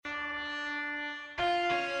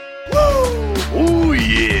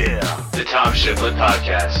yeah! The Tom Shiflett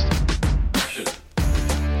Podcast.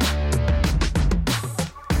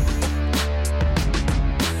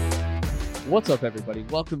 What's up, everybody?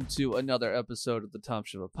 Welcome to another episode of the Tom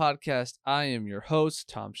Shiflett Podcast. I am your host,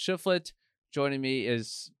 Tom Shiflett. Joining me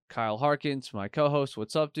is Kyle Harkins, my co-host.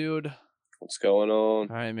 What's up, dude? What's going on?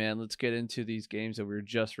 All right, man. Let's get into these games that we were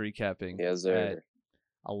just recapping. Yes, sir. At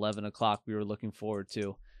 11 o'clock we were looking forward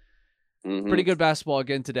to. Mm-hmm. Pretty good basketball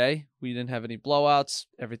again today. We didn't have any blowouts.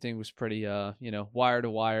 Everything was pretty, wire to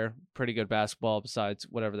wire. Pretty good basketball besides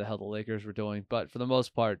whatever the hell the Lakers were doing. But for the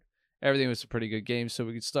most part, everything was a pretty good game. So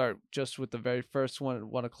we could start just with the very first one at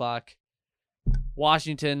 1 o'clock.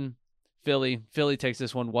 Washington, Philly. Philly takes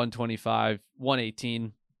this one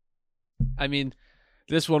 125-118. I mean,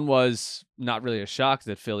 this one was not really a shock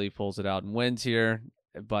that Philly pulls it out and wins here.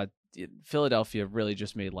 But Philadelphia really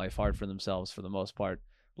just made life hard for themselves for the most part.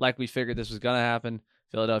 Like we figured this was going to happen.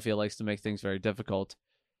 Philadelphia likes to make things very difficult.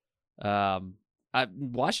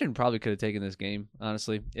 Washington probably could have taken this game,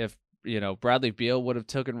 honestly. If, Bradley Beal would have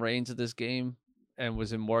taken reins of this game and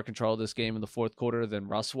was in more control of this game in the fourth quarter than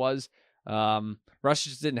Russ was. Russ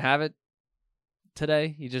just didn't have it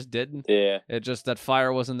today. He just didn't. Yeah. It just, that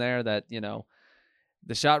fire wasn't there, that,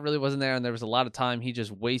 the shot really wasn't there, and there was a lot of time he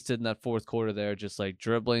just wasted in that fourth quarter there, just like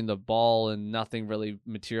dribbling the ball, and nothing really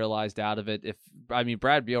materialized out of it.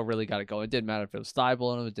 Brad Beal really got it going. It didn't matter if it was Thibault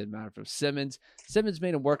on him. It didn't matter if it was Simmons. Simmons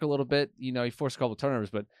made him work a little bit. He forced a couple turnovers,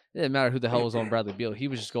 but it didn't matter who the hell was on Bradley Beal. He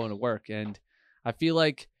was just going to work, and I feel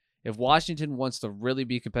like if Washington wants to really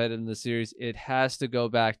be competitive in the series, it has to go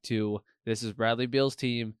back to, this is Bradley Beal's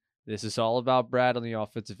team. This is all about Brad on the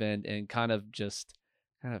offensive end, and kind of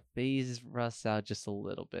phases Russ out just a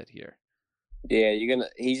little bit here. Yeah,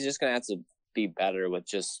 he's just gonna have to be better with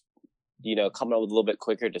just, coming up with a little bit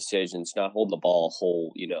quicker decisions, not holding the ball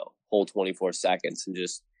whole 24 seconds, and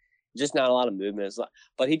just not a lot of movement.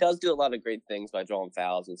 But he does do a lot of great things by drawing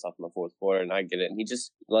fouls and stuff in the fourth quarter, and I get it. And he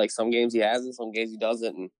just, some games he has it, some games he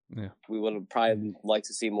doesn't, and we would have probably liked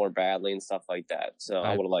to see more Bradley and stuff like that. So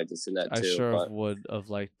I would have liked to see that too. I sure would have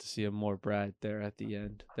liked to see a more Brad there at the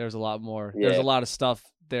end. There's a lot more. Yeah. There's a lot of stuff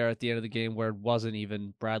there at the end of the game where it wasn't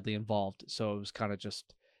even Bradley involved, so it was kind of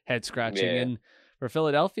just head scratching. Yeah. And for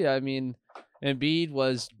Philadelphia, Embiid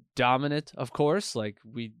was dominant, of course. Like,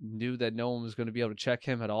 we knew that no one was going to be able to check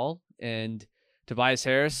him at all. And Tobias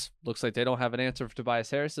Harris, looks like they don't have an answer for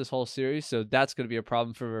Tobias Harris this whole series, so that's going to be a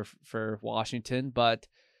problem for Washington. But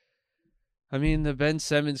the Ben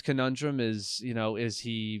Simmons conundrum is, is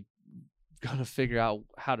he going to figure out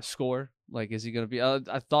how to score? Like, is he going to be? I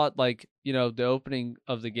thought, the opening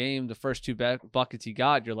of the game, the first two buckets he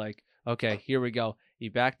got, you're like, okay, here we go. He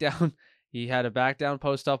backed down. He had a back down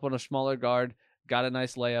post up on a smaller guard, got a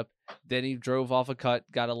nice layup. Then he drove off a cut,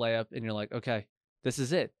 got a layup, and you're like, okay, this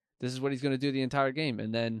is it. This is what he's going to do the entire game.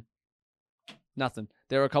 And then nothing.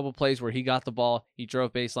 There were a couple plays where he got the ball, he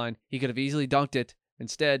drove baseline. He could have easily dunked it.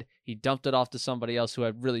 Instead, he dumped it off to somebody else who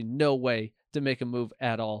had really no way to make a move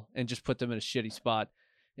at all and just put them in a shitty spot.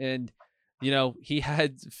 And he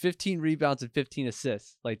had 15 rebounds and 15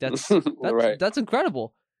 assists. Like, that's right. That's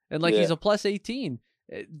incredible. And he's a plus 18,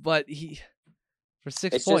 but for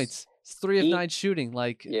 6 points, it's 3 of 9 shooting.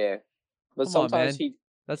 Like, yeah, but come sometimes on, man.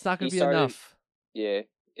 That's not going to be enough. Yeah,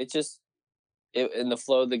 in the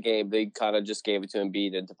flow of the game, they kind of just gave it to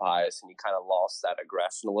Embiid and Tobias, and he kind of lost that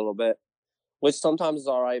aggression a little bit, which sometimes is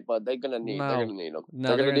all right, but they're gonna need them.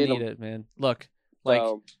 No, they're gonna need it, man. Look.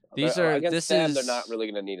 These are against them. They're not really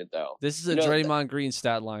gonna need it though. This is a Draymond Green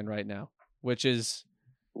stat line right now, which is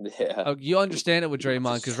you understand it with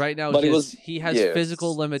Draymond, because right now he has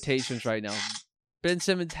physical limitations right now. Ben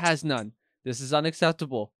Simmons has none. This is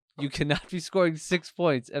unacceptable. You cannot be scoring 6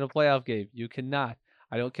 points in a playoff game. You cannot.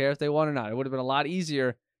 I don't care if they won or not. It would have been a lot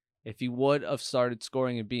easier if he would have started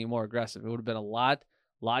scoring and being more aggressive. It would have been a lot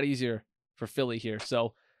easier for Philly here.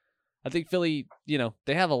 So I think Philly,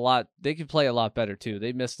 they have a lot. They can play a lot better too.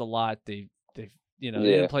 They missed a lot. They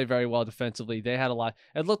didn't play very well defensively. They had a lot.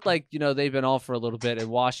 It looked like, they've been off for a little bit,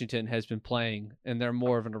 and Washington has been playing, and they're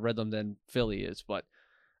more of in a rhythm than Philly is. But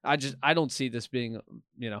I don't see this being,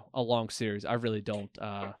 a long series. I really don't.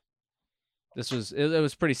 It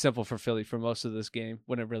was pretty simple for Philly for most of this game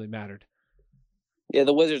when it really mattered. Yeah,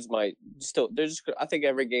 the Wizards might still. I think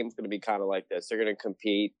every game's going to be kind of like this. They're going to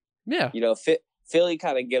compete. Yeah. Philly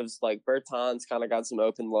kind of gives, Bertans kind of got some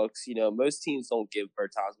open looks. Most teams don't give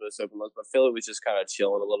Bertans most open looks, but Philly was just kind of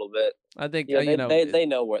chilling a little bit. I think they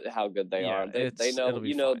know how good they are. They know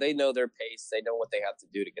fine. They know their pace. They know what they have to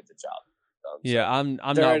do to get the job done. Yeah, I'm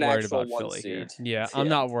not worried about Philly here. Yeah, I'm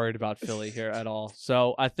not worried about Philly here at all.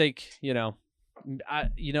 So I think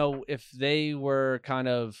if they were kind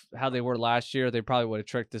of how they were last year, they probably would have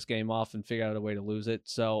tricked this game off and figured out a way to lose it.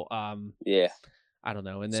 So, yeah. I don't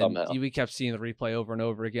know. And then we kept seeing the replay over and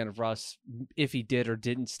over again of Russ, if he did or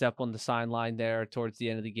didn't step on the sideline there towards the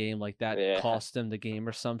end of the game, like that cost them the game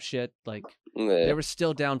or some shit. Like they were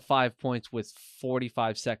still down 5 points with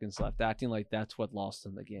 45 seconds left, acting like that's what lost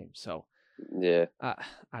them the game. So, yeah, I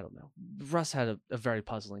don't know. Russ had a very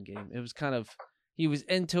puzzling game. It was kind of, he was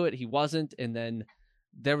into it, he wasn't, and then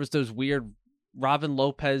there was those weird Robin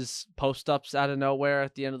Lopez post-ups out of nowhere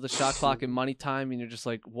at the end of the shot clock and money time, and you're just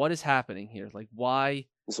like, what is happening here? Like, why?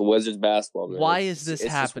 It's Wizards basketball, man. Why is this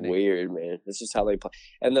happening? It's weird, man. It's just how they play.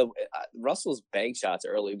 And the Russell's bank shots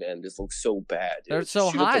early, man, just look so bad. Dude. They're so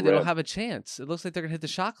high, they don't have a chance. It looks like they're going to hit the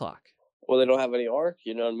shot clock. Well, they don't have any arc,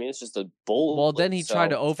 you know what I mean? It's just a bull. Well, then he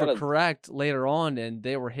tried to overcorrect later on, and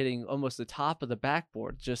they were hitting almost the top of the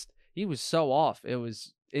backboard. Just, he was so off. It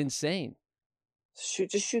was insane.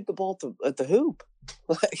 Just shoot the ball at the hoop.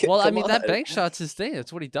 Like, well, I mean, that bank shot's his thing.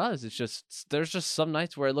 That's what he does. It's just, there's just some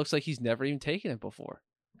nights where it looks like he's never even taken it before.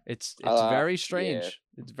 It's very strange.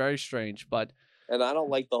 Yeah. It's very strange, but. And I don't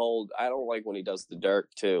like when he does the Dirk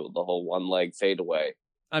too, the whole one leg fadeaway.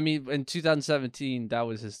 I mean, in 2017, that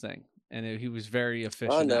was his thing, and he was very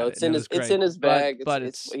efficient. Oh no, it's in his bag, but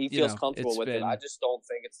he feels comfortable with it. I just don't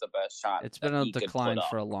think it's the best shot. It's been on decline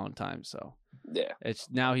for a long time, so yeah. It's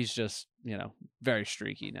now he's just very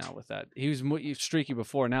streaky now with that. He was streaky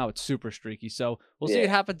before. Now it's super streaky. So we'll see what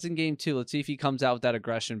happens in game 2. Let's see if he comes out with that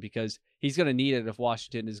aggression, because he's going to need it if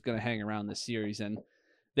Washington is going to hang around this series, and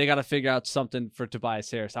they got to figure out something for Tobias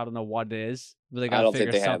Harris. I don't know what it is, but they got to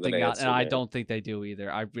figure something out, and I don't think they do either.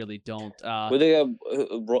 I really don't. Well,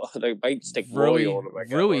 they might stick Rui on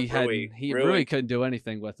him. Rui couldn't do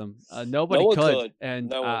anything with him. Nobody could, and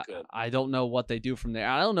no one could. I don't know what they do from there.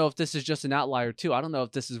 I don't know if this is just an outlier too. I don't know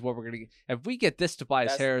if this is what we're gonna get. If we get this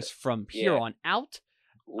Tobias Harris from here on out,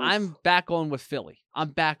 I'm back on with Philly.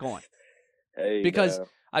 I'm back on because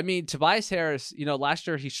I mean, Tobias Harris. Last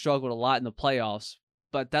year he struggled a lot in the playoffs.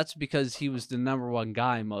 But that's because he was the number one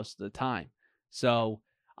guy most of the time. So,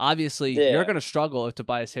 obviously, you're going to struggle if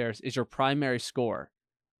Tobias Harris is your primary scorer.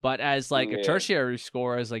 But as, like, a tertiary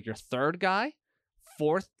scorer, as, like, your third guy,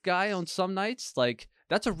 fourth guy on some nights, like,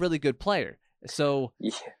 that's a really good player. So,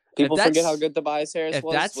 people forget how good Tobias Harris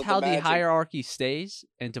was. If that's how the hierarchy stays,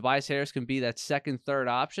 and Tobias Harris can be that second, third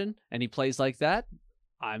option, and he plays like that,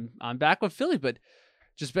 I'm back with Philly. But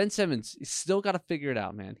just Ben Simmons, he's still got to figure it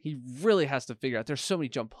out, man. He really has to figure out. There's so many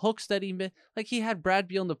jump hooks that he missed. Like, he had Brad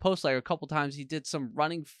Beal in the post like a couple times. He did some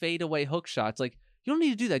running fadeaway hook shots. Like, you don't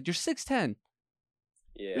need to do that. You're 6'10".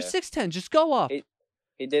 Yeah. You're 6'10". Just go up.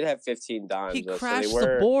 He did have 15 dimes. He crashed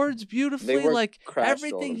the boards beautifully. Like,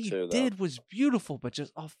 everything he did was beautiful, but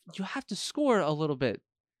just you have to score a little bit.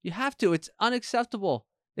 You have to. It's unacceptable.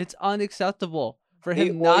 It's unacceptable for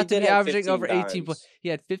him not to be averaging over 18 points. He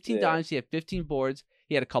had 15 dimes. He had 15 boards.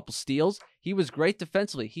 He had a couple steals. He was great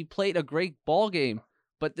defensively. He played a great ball game,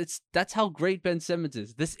 but that's how great Ben Simmons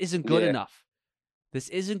is. This isn't good enough. This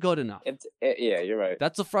isn't good enough. You're right.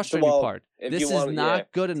 That's the frustrating part. This is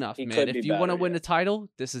not good enough, man. If you want to win the title,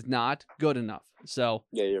 this is not good enough. So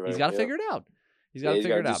you're right. He's got to figure it out. He's got to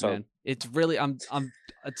figure it out, man. It's really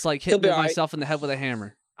it's like hitting myself in the head with a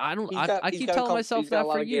hammer. I keep telling myself that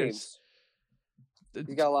for years.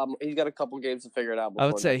 He's got a couple games to figure it out. I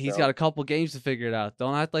would say he's got a couple games to figure it out.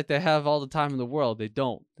 Don't act like they have all the time in the world. They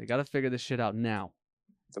don't. They got to figure this shit out now.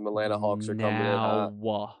 The Atlanta Hawks are coming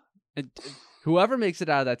in. And whoever makes it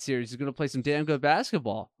out of that series is going to play some damn good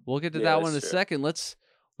basketball. We'll get to that one in a second. Let's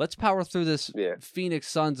power through this Phoenix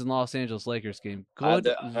Suns and Los Angeles Lakers game. Good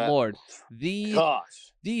Lord.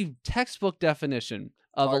 The textbook definition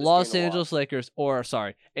of a Los Angeles Lakers, a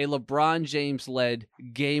LeBron James-led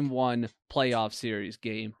Game 1 playoff series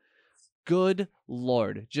game. Good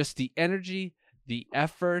Lord. Just the energy, the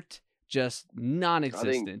effort, just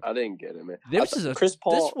non-existent. I didn't get it, man. This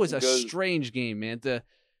was a strange game, man. The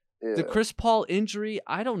Chris Paul injury,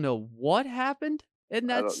 I don't know what happened. And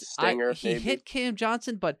he hit Cam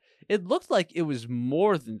Johnson, but it looked like it was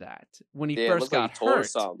more than that when he first got hurt.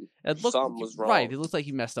 Something was wrong. Right. It looked like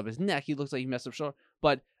he messed up his neck. He looked like he messed up shoulder.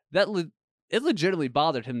 But it legitimately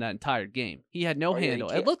bothered him that entire game. He had no handle.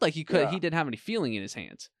 It looked like he didn't have any feeling in his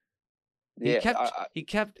hands. He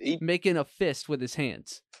kept making a fist with his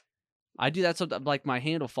hands. I do that sometimes. Like, my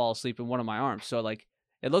hand will fall asleep in one of my arms. So, like,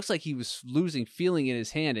 it looks like he was losing feeling in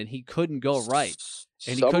his hand, and he couldn't go right.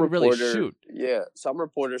 And he couldn't really shoot. Yeah, some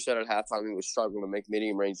reporters said at halftime he was struggling to make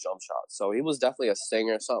medium-range jump shots. So he was definitely a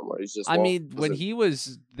stinger or something where he's just. I mean, when he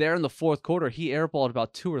was there in the fourth quarter, he airballed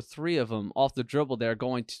about 2 or 3 of them off the dribble there,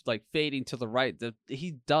 going to fading to the right.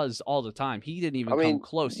 He does all the time. He didn't even come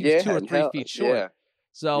close. He was 2 or 3 feet short. Yeah.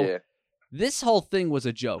 So this whole thing was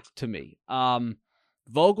a joke to me.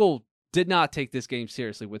 Vogel did not take this game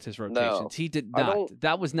seriously with his rotations. No, he did not.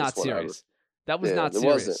 That was not serious. That was not it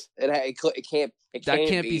serious. Wasn't. It can't. That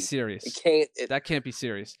can't be serious. It can't. That can't be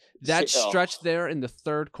serious. That stretch there in the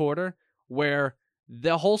third quarter where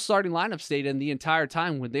the whole starting lineup stayed in the entire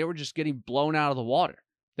time when they were just getting blown out of the water.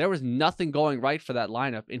 There was nothing going right for that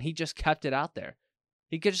lineup, and he just kept it out there.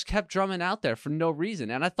 He just kept Drummond out there for no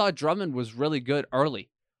reason. And I thought Drummond was really good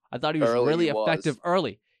early. I thought he was really effective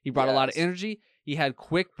early. He brought a lot of energy. He had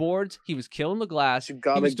quick boards. He was killing the glass. He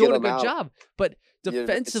was doing a good job. But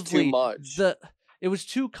defensively, it was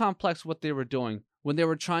too complex what they were doing when they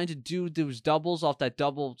were trying to do those doubles off that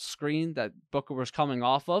double screen that Booker was coming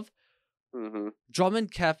off of. Mm-hmm.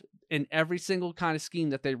 Drummond kept, in every single kind of scheme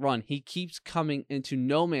that they run, he keeps coming into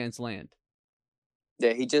no man's land.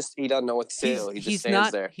 Yeah, he doesn't know what to do. He just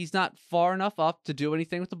stands there. He's not far enough up to do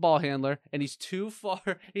anything with the ball handler, and he's too far.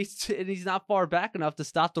 He's not far back enough to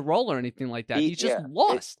stop the roll or anything like that. He's just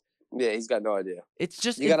lost. He's got no idea. It's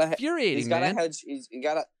just infuriating, he's gotta man. Hedge. You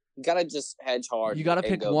gotta just hedge hard. You gotta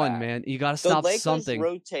pick one, man. You gotta stop something. The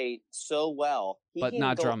Lakers rotate so well, but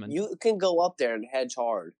not Drummond. You can go up there and hedge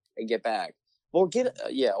hard and get back, or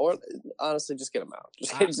or honestly, just get him out.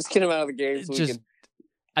 Just get him out of the game. So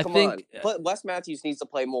I think Wes Matthews needs to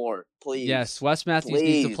play more, please. Yes, Wes Matthews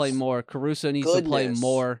needs to play more. Caruso needs to play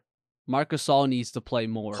more. Marc Gasol needs to play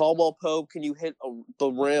more. Caldwell Pope, can you hit the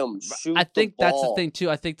rim? Shoot I think the ball. That's the thing too.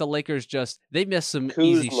 I think the Lakers they missed some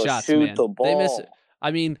easy shots, man. They miss it.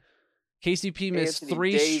 I mean, KCP missed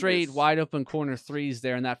Anthony Davis. Straight wide open corner threes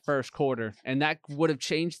there in that first quarter, and that would have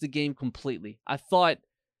changed the game completely. I thought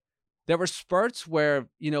there were spurts where,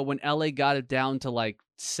 when LA got it down to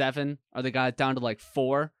 7 or they got it down to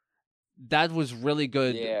 4, that was really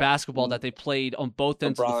good basketball that they played on both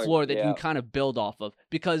ends of the floor that you can kind of build off of.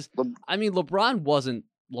 Because, LeBron wasn't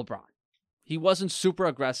LeBron. He wasn't super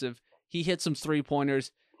aggressive. He hit some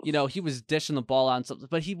three-pointers. He was dishing the ball out and something,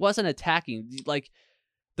 but he wasn't attacking.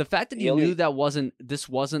 The fact that you knew this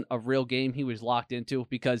wasn't a real game he was locked into,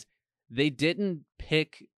 because they didn't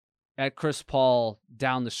pick at Chris Paul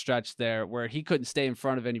down the stretch there where he couldn't stay in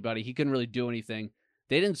front of anybody. He couldn't really do anything.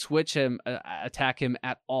 They didn't switch him, attack him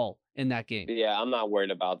at all in that game. Yeah, I'm not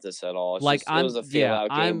worried about this at all. It was a feel-out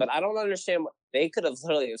game, but I don't understand. They could have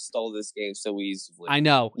literally stole this game so easily. I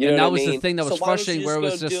know. And that was the thing that was frustrating, where it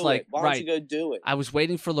was just why don't you go do it? I was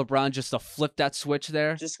waiting for LeBron just to flip that switch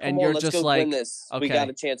there. Let's go win this. Okay. We got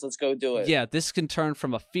a chance. Let's go do it. Yeah, this can turn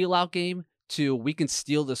from a feel-out game to we can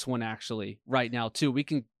steal this one actually right now, too. We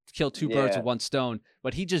can kill 2 birds with 1 stone,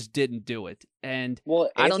 but he just didn't do it. And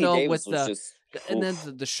I don't know with and then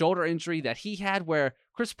the shoulder injury that he had, where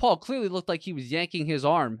Chris Paul clearly looked like he was yanking his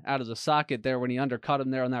arm out of the socket there when he undercut him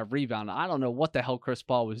there on that rebound. I don't know what the hell Chris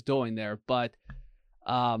Paul was doing there, but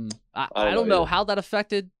I don't know how that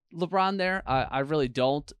affected LeBron there. I really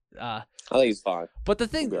don't. I think he's fine. But the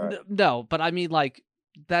thing, no, but I mean,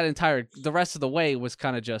 the rest of the way was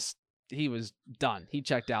kind of just, he was done. He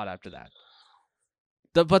checked out after that.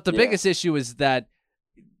 But the biggest issue is that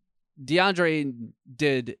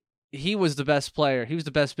DeAndre he was the best player. He was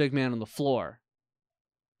the best big man on the floor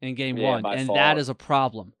in game 1, and that is a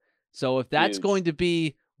problem. So if that's going to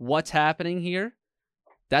be what's happening here,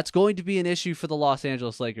 that's going to be an issue for the Los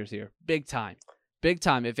Angeles Lakers here. Big time. Big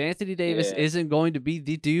time. If Anthony Davis isn't going to be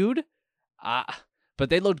the dude, but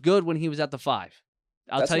they looked good when he was at the 5.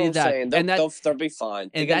 I'll tell you that. And they'll be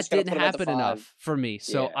fine. And that didn't happen enough for me.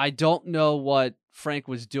 So I don't know what Frank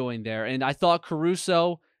was doing there. And I thought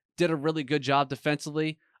Caruso did a really good job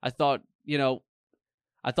defensively. I thought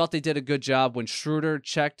they did a good job when Schroeder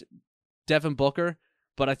checked Devin Booker,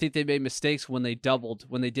 but I think they made mistakes when they doubled,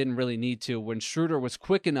 when they didn't really need to. When Schroeder was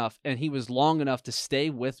quick enough and he was long enough to stay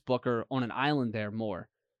with Booker on an island there more,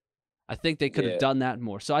 I think they could have done that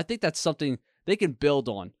more. So I think that's something they can build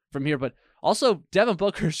on from here. But also, Devin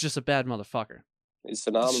Booker is just a bad motherfucker. He's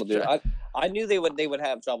phenomenal, dude. I knew they would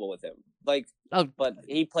have trouble with him. But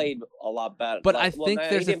he played a lot better. But I think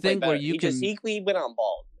there's a thing where you can. He went on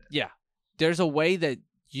ball. Yeah, there's a way that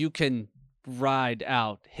you can ride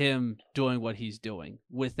out him doing what he's doing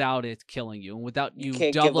without it killing you, and without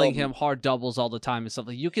you doubling him hard doubles all the time and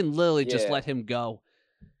something. You can literally just let him go.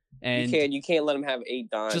 And you can't let him have 8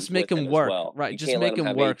 dimes. Just make him work, right? Just make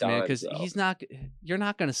him work, man, because you're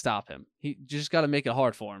not going to stop him. You just got to make it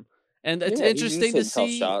hard for him. And it's interesting to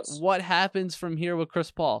see what happens from here with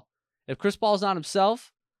Chris Paul. If Chris Paul's not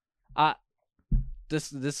himself,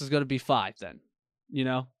 this is going to be 5 then. You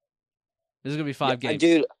know? This is going to be 5 games.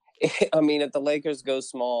 Dude, I mean, if the Lakers go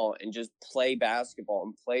small and just play basketball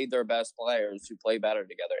and play their best players who play better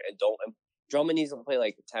together and Drummond needs to play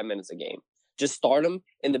like 10 minutes a game. Just start him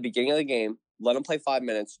in the beginning of the game. Let him play 5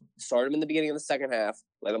 minutes. Start him in the beginning of the second half.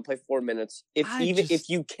 Let him play 4 minutes. If you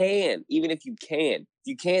can. If you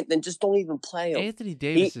can't, then just don't even play him. Anthony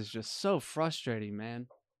Davis is just so frustrating, man.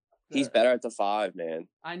 He's better at the 5, man.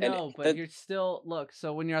 I know, but you're still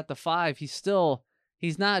so when you're at the 5,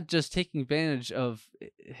 he's not just taking advantage of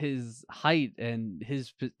his height and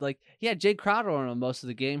his he had Jay Crowder on him most of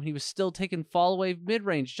the game. He was still taking fall away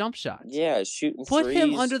mid-range jump shots. Yeah, shooting Put threes.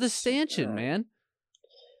 him under the stanchion, man.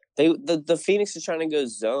 The Phoenix is trying to go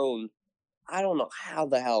zone. I don't know how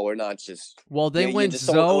the hell we're not just. Well, they went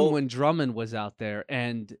zone when Drummond was out there,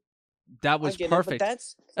 and that was perfect.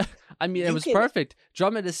 I mean, it was perfect.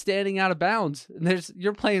 Drummond is standing out of bounds. And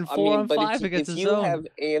you're playing 4-on-5 against the zone. If you have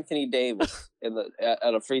Anthony Davis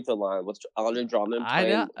at a free throw line with Andre Drummond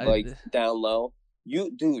playing down low,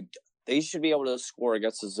 they should be able to score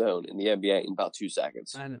against the zone in the NBA in about 2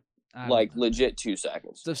 seconds. I know. Legit 2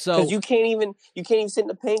 seconds. So you can't even sit in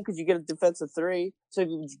the paint because you get a defensive 3. So if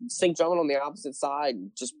you sink Drummond on the opposite side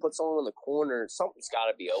and just put someone in the corner, something's got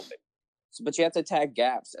to be open. But you have to attack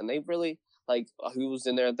gaps, and they really who was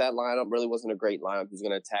in there at that lineup really wasn't a great lineup. Who's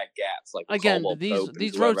going to attack gaps? Again,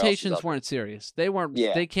 these rotations weren't serious. They weren't.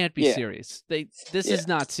 Yeah. They can't be serious. This is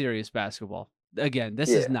not serious basketball. Again, this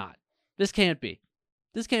is not. This can't be.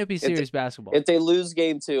 This can't be serious basketball. If they lose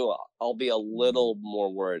game 2, I'll be a little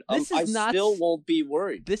more worried. I still won't be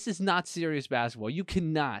worried. This is not serious basketball. You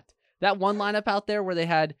cannot. That one lineup out there where they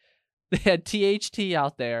had THT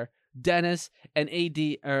out there, Dennis and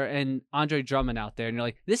and Andre Drummond out there, and you're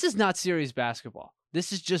like, this is not serious basketball.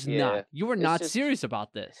 This is just not. You are not serious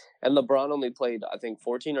about this. And LeBron only played, I think,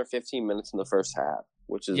 14 or 15 minutes in the first half,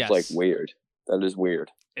 which is weird. That is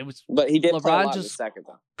weird. It was, but he did LeBron play a lot just in the second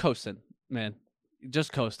though. Coasting, man,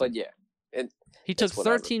 just coasting. But he took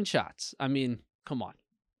 13 shots. I mean, come on.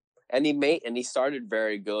 And he started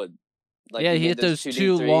very good. He hit those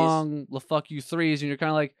 2 long fuck you threes, and you're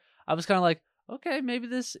kind of like, I was kind of like, okay, maybe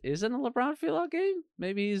this isn't a LeBron feel-out game.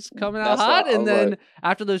 Maybe he's coming out hot. And then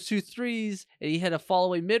after those 2 threes, he hit a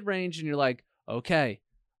fall-away mid-range, and you're like, okay,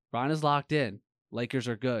 Ron is locked in. Lakers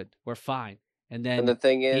are good. We're fine. And then the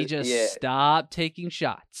thing is, he just stopped taking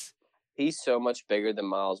shots. He's so much bigger than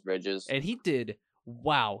Miles Bridges. And he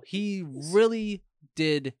really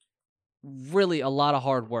did a lot of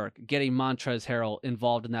hard work getting Montrezl Harrell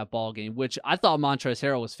involved in that ball game, which I thought Montrezl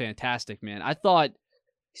Harrell was fantastic, man. I thought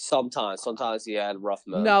Sometimes he had rough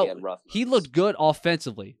moments. He looked good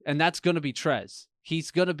offensively, and that's going to be Trez. He's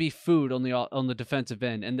going to be food on the defensive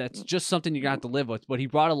end, and that's just something you're going to have to live with. But he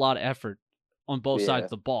brought a lot of effort on both sides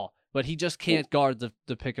of the ball. But he just can't guard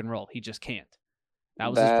the pick and roll. He just can't.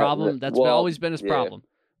 That was his problem. That's always been his problem.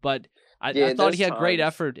 But I thought he had great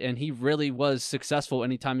effort, and he really was successful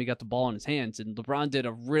anytime he got the ball in his hands. And LeBron did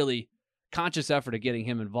a really conscious effort of getting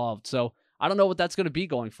him involved. So I don't know what that's going to be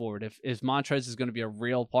going forward. If Montrez is going to be a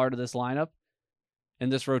real part of this lineup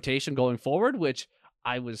and this rotation going forward, which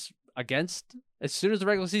I was against as soon as the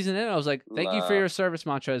regular season ended. I was like, thank you for your service,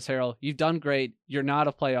 Montrezl Harrell. You've done great. You're not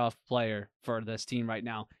a playoff player for this team right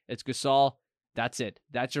now. It's Gasol. That's it.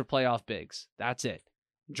 That's your playoff bigs. That's it.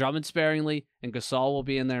 Drummond sparingly, and Gasol will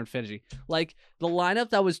be in there and finishing. Like the lineup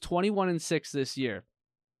that was 21-6 this year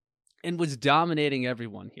and was dominating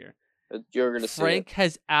everyone here. You're gonna Frank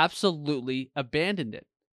has absolutely abandoned it.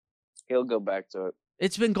 He'll go back to it.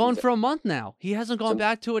 It's been gone for a month now. He hasn't gone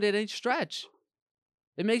back to it at any stretch.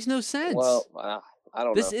 It makes no sense. Well, I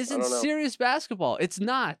don't know. This isn't serious basketball. It's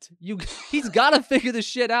not. He's got to figure this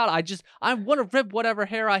shit out. I want to rip whatever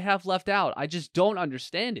hair I have left out. I just don't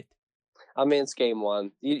understand it. I mean, it's game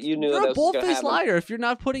 1. You knew you're that a bull-faced liar if you're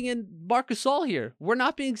not putting in Marc Gasol here. We're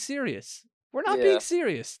not being serious. We're not being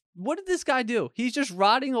serious. What did this guy do? He's just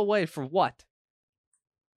rotting away for what?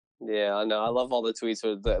 Yeah, I know. I love all the tweets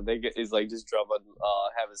where he's like just Drummond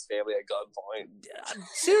have his family at gunpoint.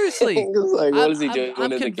 Seriously. What is he doing?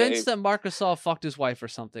 I'm convinced that Marc Gasol fucked his wife or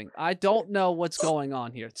something. I don't know what's going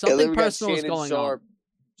on here. Something personal is going on.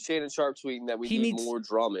 Shannon Sharp tweeting that we need more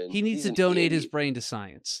Drummond. He needs to donate his brain to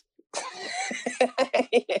science.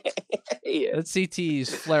 That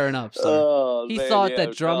CTE's flaring up. So. He thought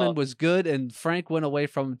that Drummond was good, and Frank went away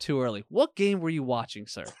from him too early. What game were you watching,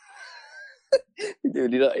 sir?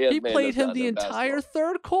 Dude, he played him the entire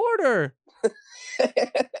third quarter.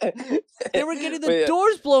 They were getting the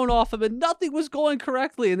doors blown off him, and nothing was going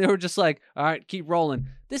correctly. And they were just like, all right, keep rolling.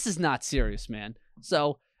 This is not serious, man.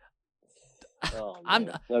 So Oh, I'm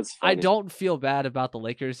man. That's funny. I don't feel bad about the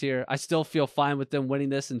Lakers here. I still feel fine with them winning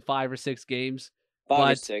this in 5 or 6 games. 5 or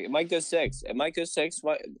But 6. It might go 6. It might go 6.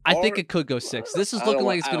 I think it could go 6. This is looking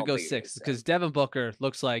like it's going to go 6 6. because Devin Booker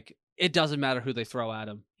looks like it doesn't matter who they throw at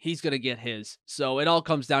him. He's going to get his. So it all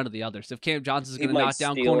comes down to the others. If Cam Johnson's going to knock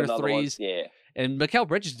down corner threes, and Mikal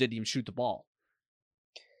Bridges didn't even shoot the ball.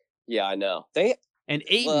 Yeah, I know. And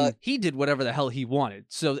Ayton, he did whatever the hell he wanted.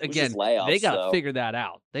 So again, they got to figure that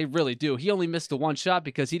out. They really do. He only missed the one shot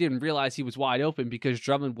because he didn't realize he was wide open because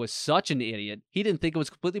Drummond was such an idiot. He didn't think it was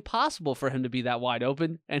completely possible for him to be that wide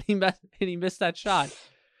open, and he missed that shot.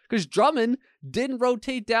 Because Drummond didn't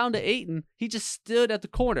rotate down to Ayton. He just stood at the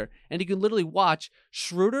corner, and you can literally watch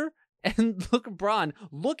Schroeder and LeBron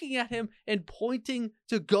looking at him and pointing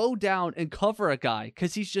to go down and cover a guy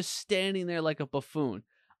because he's just standing there like a buffoon.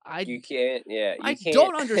 I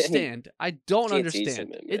don't understand. I don't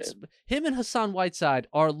understand. It's him and Hassan Whiteside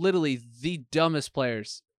are literally the dumbest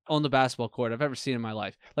players on the basketball court I've ever seen in my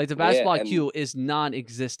life. Like the basketball IQ is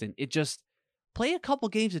non-existent. It just play a couple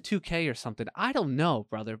games of 2K or something. I don't know,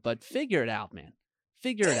 brother, but figure it out, man.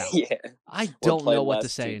 Figure it out. Yeah. I don't know what to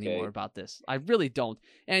say 2K anymore about this. I really don't.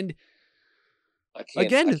 And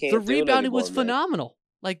again, the rebounding was phenomenal.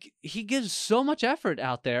 Like, he gives so much effort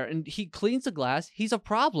out there, and he cleans the glass. He's a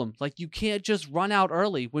problem. Like, you can't just run out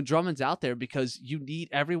early when Drummond's out there because you need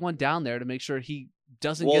everyone down there to make sure he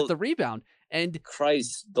doesn't get the rebound. And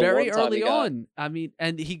very early on, I mean,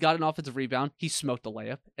 and he got an offensive rebound. He smoked a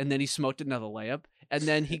layup, and then he smoked another layup, and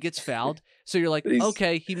then he gets fouled. So you're like,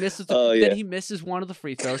 okay, he misses. Then he misses one of the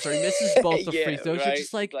free throws, or he misses both the free throws. Right? You're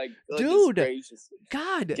just like dude,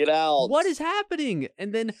 God, get out! What is happening?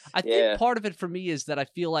 And then I think part of it for me is that I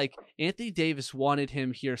feel like Anthony Davis wanted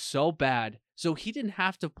him here so bad, so he didn't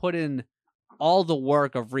have to put in all the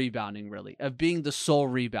work of rebounding, really, of being the sole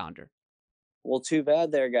rebounder. Well, too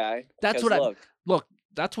bad there, guy. That's what look.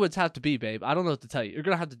 That's what it's have to be, babe. I don't know what to tell you. You're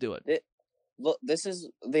gonna have to do it. Look, this is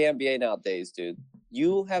the NBA nowadays, dude.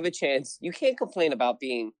 You have a chance. You can't complain about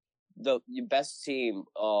being your best team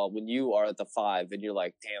when you are at the 5 and you're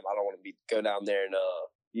like, damn, I don't want to go down there and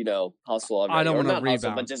hustle. I don't want to rebound,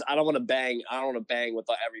 hustle, but just I don't want to bang. I don't want to bang with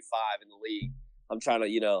every 5 in the league. I'm trying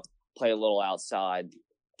to play a little outside.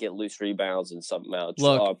 Get loose rebounds and something else.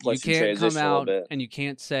 Look, you can't come out and you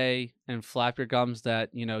can't say and flap your gums that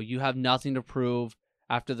you have nothing to prove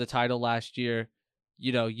after the title last year.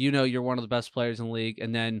 You're one of the best players in the league,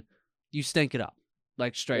 and then you stink it up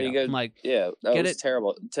like straight up. That was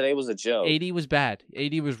terrible. Today was a joke. 80 was bad.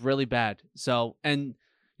 80 was really bad. So, and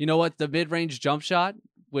you know what? The mid-range jump shot,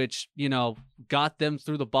 which got them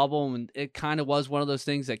through the bubble, and it kind of was one of those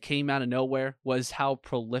things that came out of nowhere, was how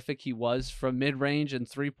prolific he was from mid-range and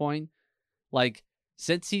 3-point. Like,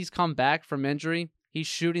 since he's come back from injury, he's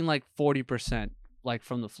shooting like 40% like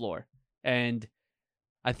from the floor. And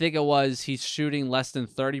I think he's shooting less than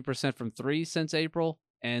 30% from 3 since April,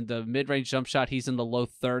 and the mid-range jump shot, he's in the low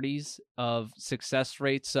 30s of success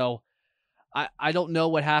rate. So I don't know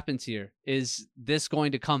what happens here. Is this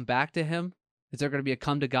going to come back to him? Is there going to be a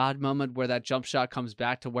come-to-God moment where that jump shot comes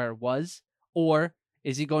back to where it was? Or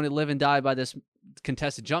is he going to live and die by this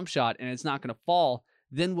contested jump shot and it's not going to fall?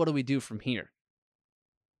 Then what do we do from here?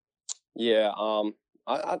 Yeah,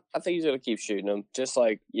 I think he's going to keep shooting them. Just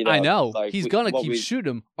like, I know. Like he's going to keep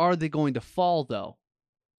shooting them. Are they going to fall, though?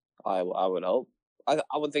 I would hope. I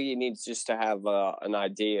would think he needs just to have an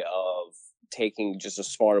idea of taking just a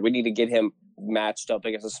smarter. We need to get him matched up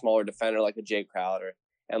against a smaller defender like a Jay Crowder,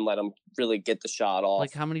 and let them really get the shot off.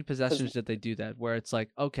 Like, how many possessions did they do that? Where it's like,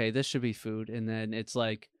 okay, this should be food, and then it's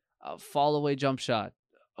like a fall away jump shot.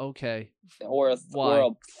 Okay, or a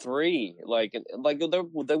 3. Like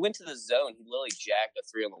they went to the zone. He literally jacked a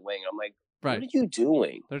 3 on the wing. I'm like, right. What are you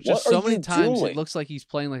doing? There's just so many times it looks like he's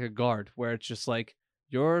playing like a guard, where it's just like,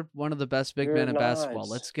 you're one of the best big men in basketball.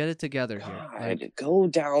 Let's get it together here. Like, go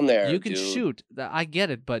down there. You can shoot. I get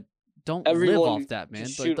it, but don't live off that, man.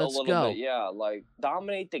 But let's go. Bit, like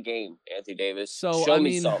dominate the game, Anthony Davis. So show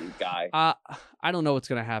me something, guy. I don't know what's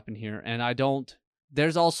gonna happen here, and I don't.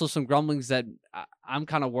 There's also some grumblings that I'm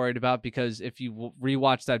kind of worried about, because if you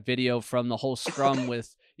rewatch that video from the whole scrum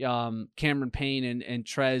with Cameron Payne and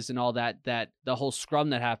Trez and all that the whole scrum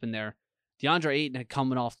that happened there, DeAndre Ayton had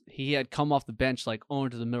come off the bench like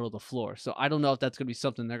onto the middle of the floor. So I don't know if that's gonna be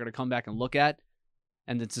something they're gonna come back and look at,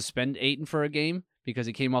 and then suspend Ayton for a game because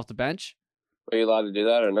he came off the bench. Are you allowed to do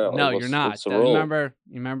that or no? No, you're not.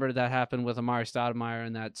 Remember that happened with Amari Stoudemire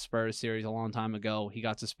in that Spurs series a long time ago. He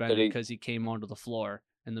got suspended because he came onto the floor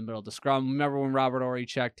in the middle of the scrum. Remember when Robert Horry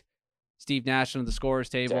checked Steve Nash on the scorer's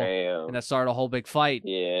table? Damn. And that started a whole big fight?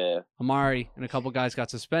 Yeah. Amari and a couple guys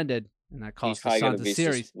got suspended. and that cost the Suns the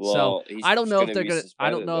series. So I don't know if they're gonna. I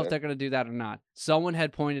don't know if they're gonna do that or not. Someone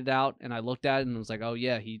had pointed out, and I looked at it and was like, "Oh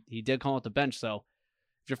yeah, he did come off the bench." So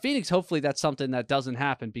if you're Phoenix, hopefully that's something that doesn't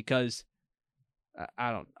happen because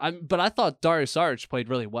But I thought Dario Saric played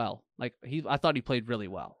really well. I thought he played really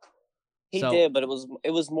well. He did, but it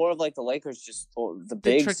was more of like the Lakers just the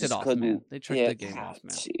bigs tricked it off, man. They tricked the game off,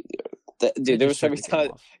 man. Dude, there was every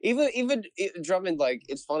time. Even Drummond, like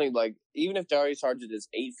it's funny, like even if Dario Saric is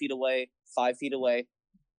 8 feet away, 5 feet away,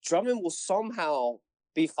 Drummond will somehow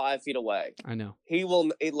be 5 feet away. I know he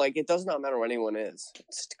will. It does not matter where anyone is.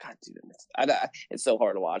 God, dude, it's so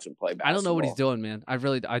hard to watch him play basketball. I don't know what he's doing, man. I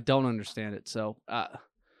don't understand it. So,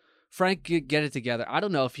 Frank, get it together. I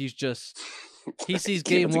don't know if he's just. He sees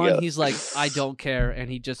game one, he's like, I don't care,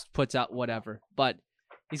 and he just puts out whatever. But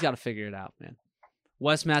he's got to figure it out, man.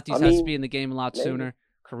 Wes Matthews has to be in the game a lot sooner.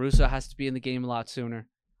 Caruso has to be in the game a lot sooner.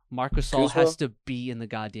 Marc Gasol has to be in the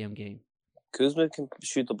goddamn game. Kuzma can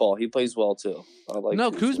shoot the ball. He plays well, too.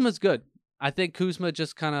 Kuzma's good. I think Kuzma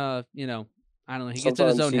just kind of, I don't know. He gets in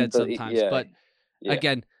his own head sometimes.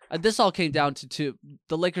 Again, this all came down to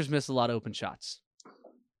the Lakers missed a lot of open shots.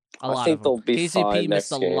 I think they'll be KCP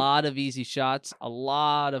missed a lot of easy shots, a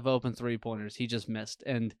lot of open three-pointers he just missed.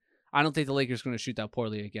 And I don't think the Lakers are going to shoot that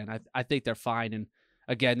poorly again. I think they're fine. And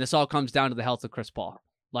again, this all comes down to the health of Chris Paul,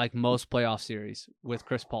 like most playoff series with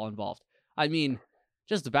Chris Paul involved. I mean,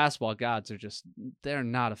 just the basketball gods they're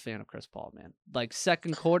not a fan of Chris Paul, man. Like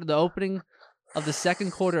second quarter, the opening of the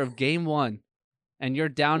second quarter of game one, and you're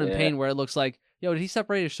down in pain where it looks like, yo, did he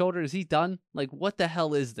separate his shoulder? Is he done? Like, what the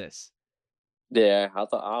hell is this? Yeah, I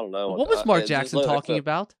don't know. What was Mark Jackson talking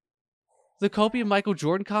about? The Kobe and Michael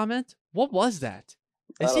Jordan comment? What was that?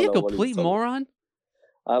 Is he a complete moron?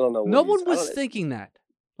 I don't know. No one was thinking that.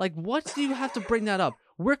 Like, what do you have to bring that up?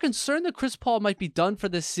 We're concerned that Chris Paul might be done for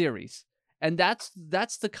this series, and that's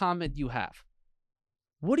the comment you have.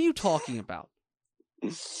 What are you talking about?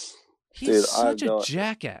 He's such a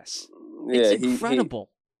jackass. Yeah, it's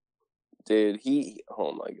incredible.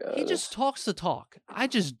 Oh my God. He just talks the talk. I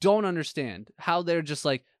just don't understand how they're just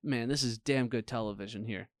like, man, this is damn good television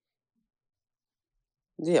here.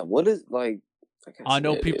 Yeah, what is like... I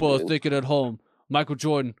know people are thinking at home, Michael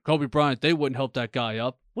Jordan, Kobe Bryant, they wouldn't help that guy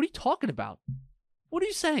up. What are you talking about? What are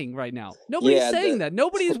you saying right now? Nobody's saying that.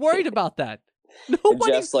 Nobody's worried about that.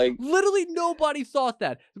 Literally nobody thought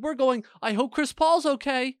that. We're going, I hope Chris Paul's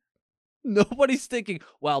okay. Nobody's thinking,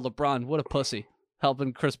 wow, LeBron, what a pussy.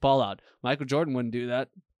 Helping Chris Paul out. Michael Jordan wouldn't do that.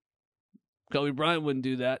 Kobe Bryant wouldn't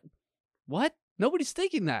do that. What? Nobody's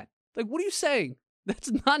thinking that. Like, what are you saying?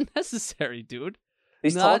 That's not necessary, dude.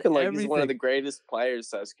 He's talking like he's one of the greatest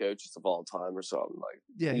players as coaches of all time or something. Like,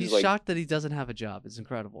 yeah, he's shocked that he doesn't have a job. It's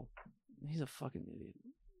incredible. He's a fucking idiot.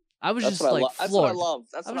 I was just like, that's what I love.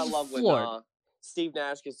 That's what I love when Steve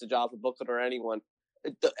Nash gets the job for Brooklyn or anyone.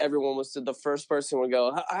 Everyone was the first person would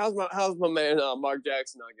go, how's my man Mark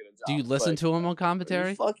Jackson not get a job? Do you listen to him on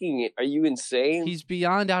commentary? Are you insane? He's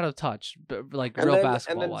beyond out of touch, like real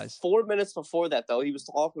basketball wise. 4 minutes before that, though, he was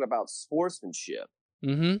talking about sportsmanship.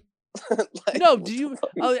 Mm-hmm. No, do you?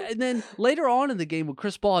 Oh, and then later on in the game, when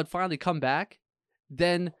Chris Paul had finally come back,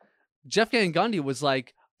 then Jeff Van Gundy was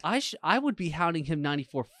like, I would be hounding him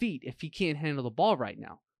 94 feet if he can't handle the ball right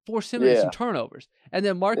now. Force him into some turnovers. And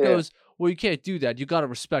then Mark goes, well, you can't do that. You got to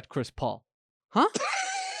respect Chris Paul. Huh?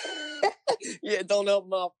 Yeah, don't help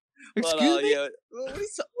him up. Excuse me? Yeah. What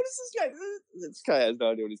is this guy? This guy has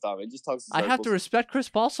no idea what he's talking about. He just talks in circles. I have to respect Chris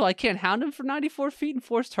Paul so I can't hound him for 94 feet and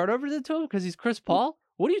force turnovers into him because he's Chris Paul?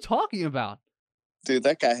 What are you talking about? Dude,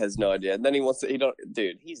 that guy has no idea. And then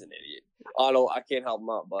dude, he's an idiot. I can't help him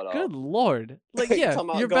up, but good Lord. Like, yeah, one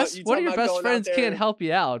of your best friends can't help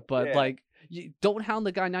you out, but like, you don't hound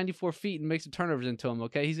the guy 94 feet and make some turnovers into him,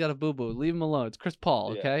 okay? He's got a boo-boo. Leave him alone. It's Chris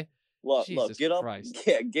Paul, okay? Look, get up.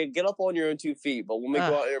 Yeah, get up on your own 2 feet. But when we go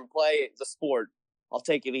out there and play the sport, I'll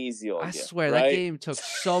take it easy on you. I swear, that game took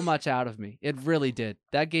so much out of me. It really did.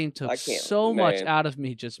 That game took so much out of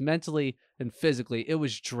me, just mentally and physically. It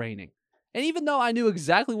was draining. And even though I knew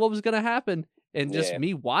exactly what was going to happen, and just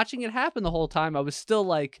me watching it happen the whole time, I was still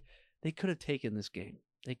like, they could have taken this game.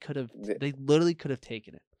 They literally could have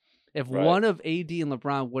taken it. If one of AD and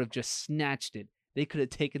LeBron would have just snatched it, they could have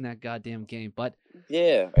taken that goddamn game. But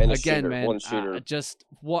and again, man,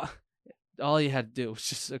 all you had to do was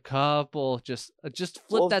just a couple, just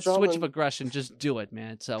flip that switch of aggression. Just do it,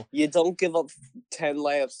 man. So you don't give up 10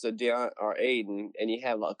 layups to Deion or Aiden, and you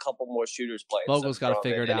have a couple more shooters playing. Vogel's got to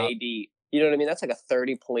figure it out. AD, you know what I mean? That's like a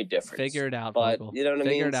 30-point difference. Figure it out, but Vogel. You know what I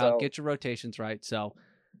mean? Figure it out. Get your rotations right. So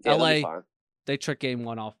LA, they tricked game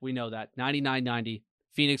one off. We know that 99-90.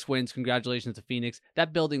 Phoenix wins. Congratulations to Phoenix.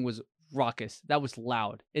 That building was raucous. That was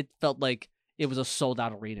loud. It felt like it was a sold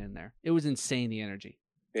out arena in there. It was insane, the energy.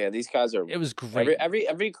 Yeah, these guys are. It was great.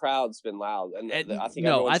 Every crowd's been loud, and I think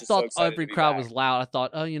I thought so every crowd was loud. I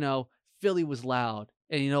thought, Philly was loud,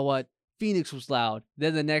 and you know what? Phoenix was loud.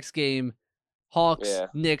 Then the next game, Hawks,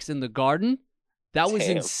 Knicks in the Garden. That was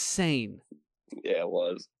insane. Yeah, it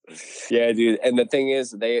was. Yeah, dude. And the thing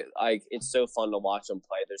is, it's so fun to watch them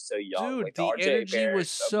play. They're so young. Dude, like, the RJ energy Barrett was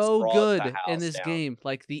so good in this down. game.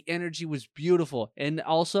 Like, the energy was beautiful. And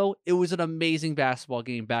also, it was an amazing basketball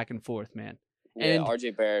game back and forth, man. Yeah, and,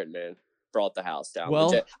 RJ Barrett, man, brought the house down. Well,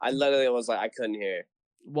 legit. I literally was like, I couldn't hear.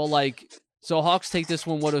 Well, so Hawks take this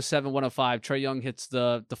one 107-105. Trae Young hits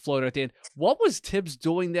the floater at the end. What was Tibbs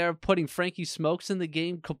doing there, putting Frankie Smokes in the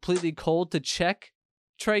game completely cold to check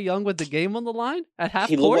Trae Young with the game on the line at half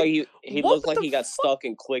court? He looked like he got stuck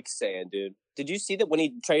in quicksand, dude. Did you see that when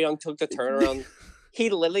Trae Young took the turnaround? He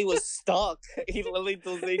literally was stuck. He literally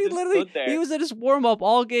stood there. He was at his warm-up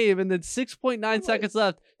all game, and then 6.9 seconds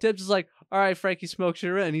left. Tibbs is like, all right, Frankie Smokes,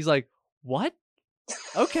 you're in. He's like, what?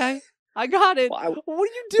 Okay, I got it. What are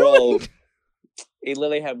you doing? Bro, he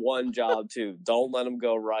literally had one job, too. Don't let him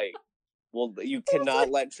go right. Well, you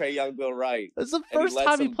cannot let Trae Young go right. That's the first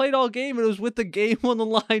time he played all game, and it was with the game on the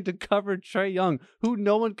line to cover Trae Young, who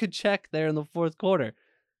no one could check there in the fourth quarter.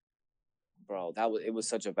 Bro, it was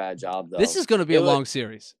such a bad job, though. This is going to be a long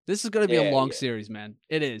series. This is going to be a long series, man.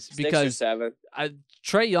 It is. 6 because or 7.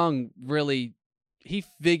 Trae Young really, he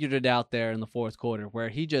figured it out there in the fourth quarter where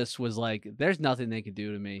he just was like, there's nothing they can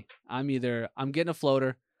do to me. I'm getting a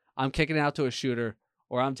floater, I'm kicking it out to a shooter,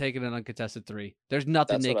 or I'm taking an uncontested three. There's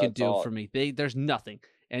nothing they can do for me. There's nothing.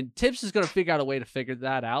 And Tibbs is going to figure out a way to figure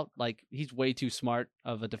that out. Like, he's way too smart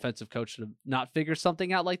of a defensive coach to not figure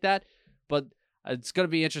something out like that. But it's going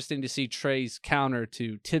to be interesting to see Trae's counter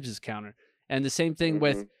to Tibbs's counter. And the same thing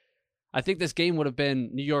with, I think this game would have been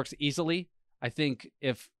New York's easily. I think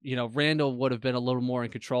if, Randall would have been a little more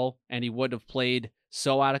in control and he would have played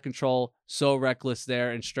so out of control, so reckless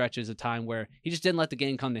there in stretches of time where he just didn't let the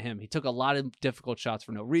game come to him. He took a lot of difficult shots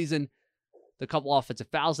for no reason. The couple offensive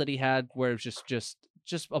fouls that he had where it was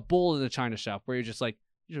just a bull in the china shop where you're just like,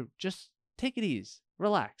 just take it easy,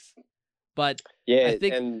 relax. But I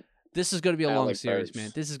think this is going to be a long series,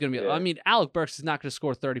 man. This is going to be. I mean, Alec Burks is not going to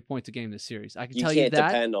score 30 points a game this series. I can tell you that. You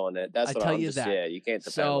can't depend on it. That's what I'm just. Yeah, you can't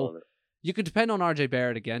depend on it. You could depend on RJ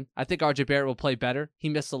Barrett again. I think RJ Barrett will play better. He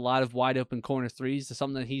missed a lot of wide open corner threes. It's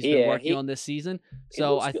something that he's been working on this season.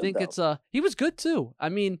 So I think he was good too. I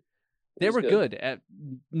mean, they were good.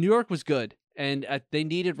 New York was good, and they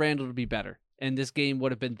needed Randall to be better. And this game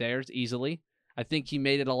would have been theirs easily. I think he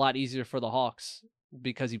made it a lot easier for the Hawks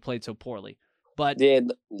because he played so poorly. But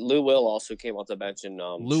Lou Will also came off the bench, and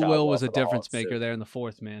Lou Will was a difference maker there in the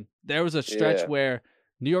fourth, man. There was a stretch where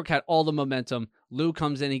New York had all the momentum. Lou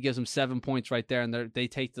comes in, he gives them 7 points right there, and they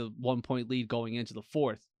take the 1 point lead going into the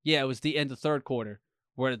fourth. Yeah, it was the end of third quarter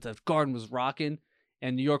where the Garden was rocking,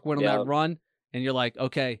 and New York went on that run, and you're like,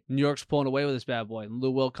 okay, New York's pulling away with this bad boy. And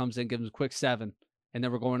Lou Will comes in, gives them a quick 7, and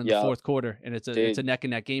then we're going in the fourth quarter, and it's a neck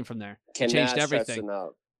and neck game from there. It changed everything.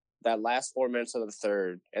 That last 4 minutes of the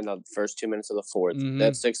third and the first 2 minutes of the fourth,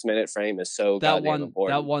 that 6 minute frame is so goddamn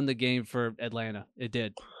important. That won the game for Atlanta. It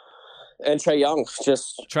did. And Trae Young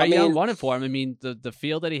Young won it for him. I mean, the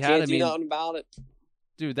feel that he had. Can't do nothing about it,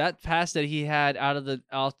 dude. That pass that he had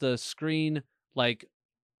off the screen, like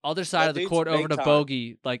other side of the court over to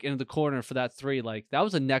Bogey, like into the corner for that three, like that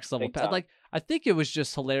was a next level pass. Like I think it was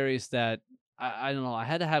just hilarious that I don't know. I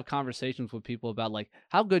had to have conversations with people about like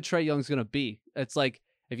how good Trae Young's gonna be. It's like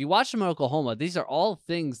if you watch him in Oklahoma, these are all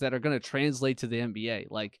things that are gonna translate to the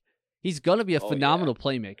NBA. Like he's gonna be a phenomenal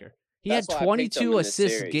playmaker. He had 22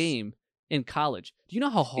 assists game in college. Do you know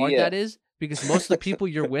how hard that is? Because most of the people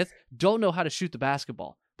you're with don't know how to shoot the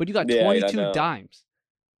basketball. But you got 22 dimes.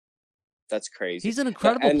 That's crazy. He's an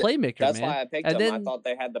incredible playmaker, that's man. That's why I picked him. I thought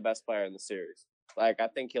they had the best player in the series. Like I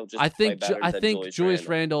think he'll just play better than Julius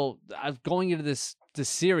Randle going into this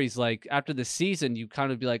series, like after the season, you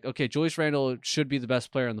kind of be like, okay, Julius Randle should be the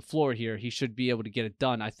best player on the floor here. He should be able to get it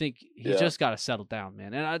done. I think he just got to settle down,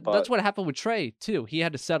 man. And that's what happened with Trae too. He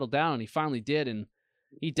had to settle down, and he finally did, and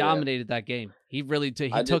he dominated that game. He really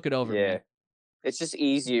took it over. Man. It's just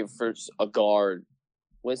easier for a guard.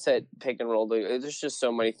 What's that pick and roll? There's just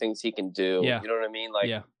so many things he can do. Yeah. You know what I mean?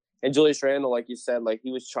 Like, and Julius Randle, like you said, like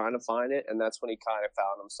he was trying to find it, and that's when he kind of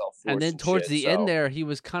found himself. And then towards the end there, he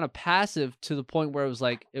was kind of passive to the point where it was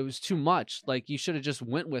like it was too much. Like you should have just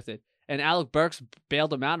went with it. And Alec Burks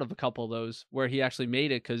bailed him out of a couple of those where he actually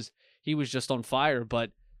made it because he was just on fire.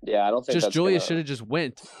 But I don't think Julius should have just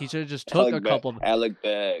went. He should have just took a couple. Alec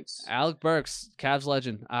Burks, Cavs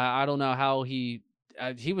legend. I don't know how he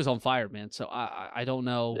he was on fire, man. So I don't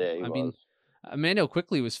know. Yeah, he I was. mean, Emmanuel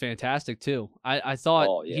Quickly was fantastic too. I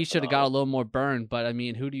thought he should have got a little more burn, but I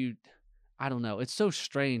mean, I don't know. It's so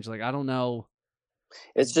strange. Like, I don't know.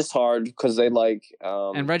 It's just hard because they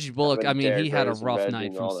and Reggie Bullock, I mean, Derrick he had a Rose and rough Reggie night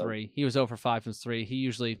and from all them. 3. He was 0 for 5 from 3.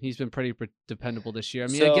 He's been pretty dependable this year. I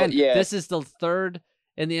mean, So, again, yeah. this is the third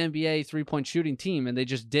in the NBA 3-point shooting team, and they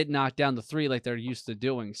just did knock down the 3 like they're used to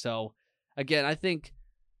doing. So, again, I think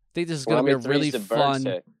this is going to be a really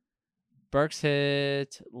fun. Burks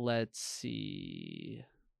hit. Let's see.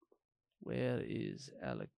 Where is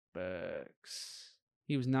Alec Burks?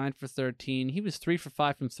 He was 9 for 13. He was 3 for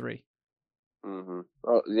 5 from 3. Mm-hmm.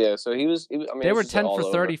 Oh yeah, so he was. I mean, they were 10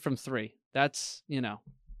 for 30 from 3. That's Yeah,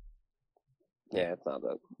 it's not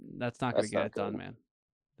that. That's not going to get it done, man.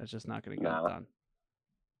 That's just not going to get it done.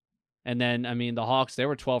 And then, I mean, the Hawks, they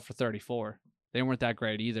were 12 for 34. They weren't that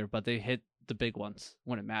great either, but they hit the big ones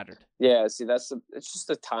when it mattered. Yeah, see, it's just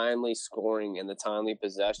the timely scoring and the timely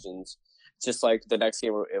possessions. Just like the next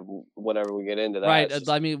game, whenever we get into that. Right.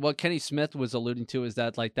 I mean, what Kenny Smith was alluding to is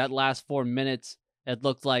that, like, that last 4 minutes, it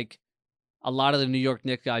looked like a lot of the New York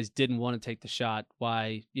Knicks guys didn't want to take the shot.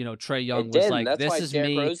 Why, Trae Young was like, "This is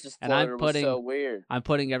me," and I'm putting. So weird. I'm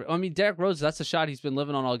putting I mean, Derrick Rose. That's a shot he's been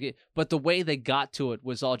living on all game. But the way they got to it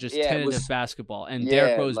was all just tentative basketball, and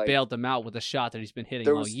Derrick Rose bailed them out with a shot that he's been hitting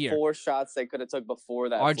all year. There was 4 shots they could have took before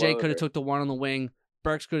that. RJ could have took the one on the wing.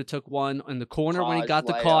 Burks could have took one in the corner when he got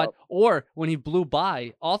the layup. caught, or when he blew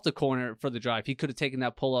by off the corner for the drive. He could have taken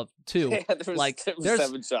that pull up too. Yeah, there was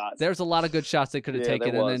 7 shots. There's a lot of good shots they could have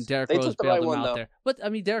taken, and then Derrick Rose bailed them out there. But I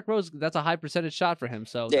mean, Derrick Rose, that's a high percentage shot for him.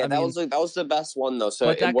 So yeah, that was the best one though. So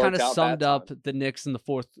but that kind of summed up the Knicks in the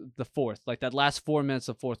fourth, like that last 4 minutes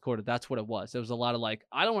of fourth quarter. That's what it was. There was a lot of like,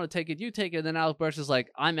 I don't want to take it, you take it. And then Alec Burks is like,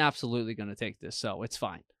 I'm absolutely going to take this, so it's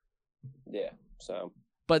fine. Yeah. So.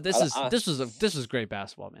 But this was great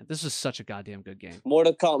basketball, man. This was such a goddamn good game. More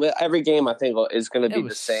to come. Every game I think is going to be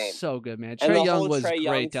the same. So good, man. Trae Young was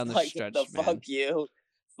great down the stretch, man. Fuck you,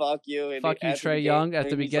 and Trae Young at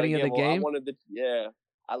the beginning of the game.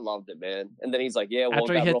 I loved it, man. And then he's like, "Yeah."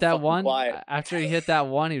 After he hit that one,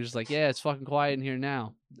 he was like, "Yeah, it's fucking quiet in here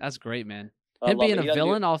now." That's great, man. Him being a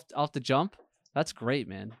villain off the jump, that's great,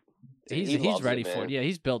 man. He's ready for it. Yeah,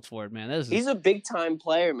 he's built for it, man. He's a big time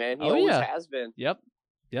player, man. He always has been. Yep.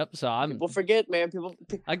 So people forget, man. People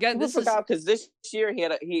forgot because this year he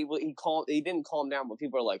didn't calm down, but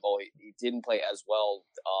people are like, "Oh, he didn't play as well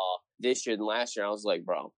this year than last year." I was like,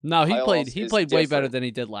 "Bro, no, he played way better than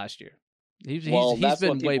he did last year. He's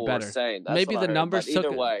been way better. Maybe the numbers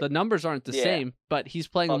the numbers aren't the same, but he's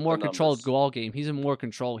playing a more controlled ball game. He's in more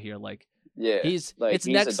control here. It's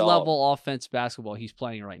next level offense basketball he's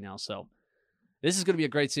playing right now. So this is going to be a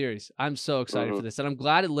great series. I'm so excited for this, and I'm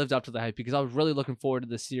glad it lived up to the hype because I was really looking forward to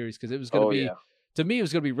this series because it was going to be, to me, it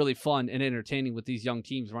was going to be really fun and entertaining with these young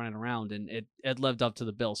teams running around, and it lived up to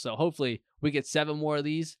the bill. So hopefully we get 7 more of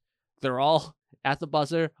these. They're all at the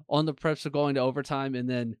buzzer on the preps of going to overtime, and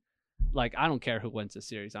then I don't care who wins this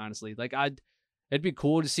series, honestly. It'd be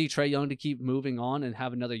cool to see Trae Young to keep moving on and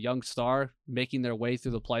have another young star making their way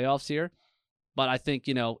through the playoffs here. But I think,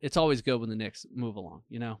 it's always good when the Knicks move along,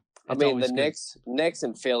 I mean, the Knicks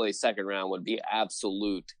and Philly second round would be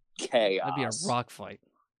absolute chaos. That'd be a rock fight.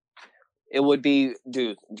 It would be,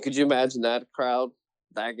 dude. Could you imagine that crowd,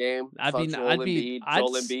 that game? I would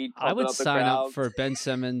sign up for Ben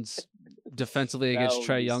Simmons defensively against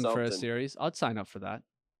Trae Young for a series. I'd sign up for that.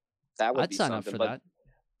 I'd sign up for that.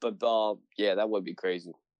 But that would be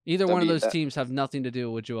crazy. Either one of those teams have nothing to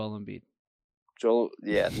do with Joel Embiid.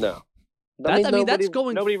 No. That's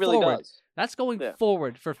going nobody forward. Really does. That's going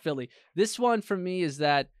forward for Philly. This one for me is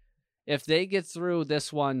that if they get through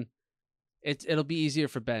this one, it'll be easier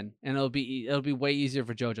for Ben, and it'll be way easier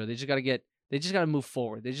for JoJo. They just got to move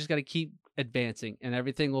forward. They just got to keep advancing, and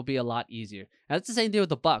everything will be a lot easier. And that's the same deal with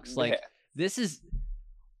the Bucks. This is.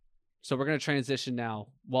 So we're gonna transition now.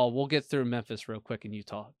 Well, we'll get through Memphis real quick in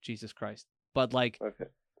Utah. Jesus Christ! But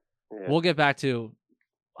we'll get back to.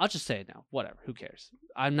 I'll just say it now. Whatever. Who cares?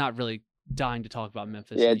 I'm not really dying to talk about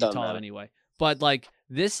Memphis and Utah anyway. But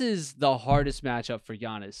this is the hardest matchup for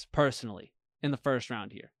Giannis personally in the first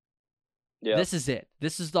round here. Yeah. This is it.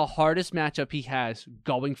 This is the hardest matchup he has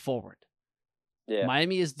going forward. Yeah.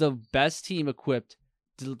 Miami is the best team equipped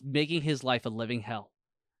to making his life a living hell.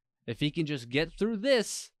 If he can just get through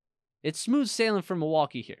this, it's smooth sailing for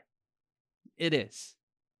Milwaukee here. It is.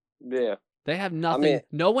 Yeah. They have nothing.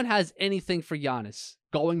 No one has anything for Giannis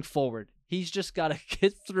going forward. He's just got to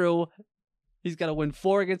get through. He's got to win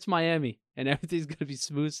 4 against Miami, and everything's going to be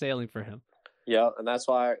smooth sailing for him. Yeah, and that's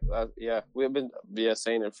why, we've been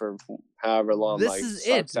saying it for however long. This is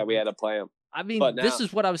it. That we had to play him. I mean, But now, this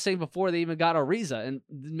is what I was saying before they even got Ariza and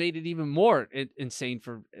made it even more insane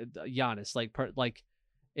for Giannis. Like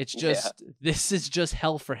it's just this is just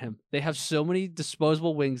hell for him. They have so many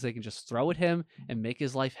disposable wings they can just throw at him and make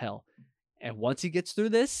his life hell. And once he gets through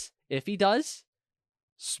this, if he does,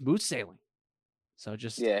 smooth sailing. So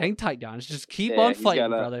just hang tight, Giannis. Just keep on fighting,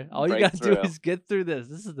 brother. All you gotta do is get through this.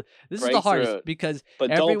 This is the hardest because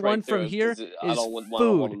everyone from here is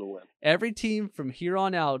food. Every team from here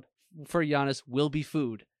on out for Giannis will be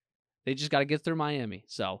food. They just got to get through Miami.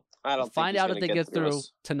 So find out if they get through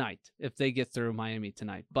tonight. If they get through Miami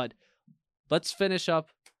tonight, but let's finish up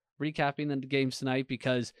recapping the games tonight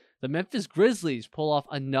because the Memphis Grizzlies pull off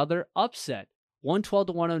another upset,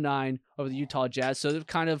 112-109 over the Utah Jazz. So it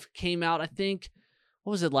kind of came out, I think.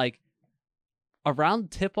 What was it like around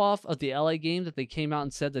tip-off of the LA game that they came out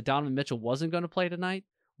and said that Donovan Mitchell wasn't going to play tonight,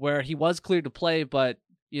 where he was cleared to play, but,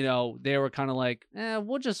 you know, they were kind of like,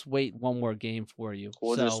 we'll just wait one more game for you.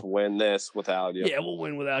 We'll just win this without you. Yeah, we'll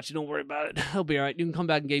win without you. Don't worry about it. It'll be all right. You can come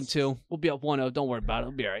back in game 2. We'll be up 1-0. Don't worry about it.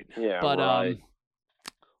 It'll be all right. Yeah, but, right.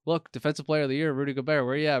 Look, Defensive Player of the Year, Rudy Gobert.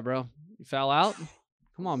 Where you at, bro? You foul out?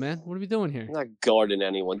 Come on, man. What are we doing here? I'm not guarding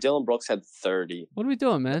anyone. Dylan Brooks had 30. What are we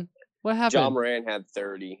doing, man? What happened? John Moran had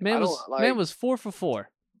 30. Man was 4 for 4.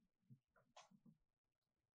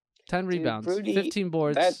 10 rebounds, Rudy, 15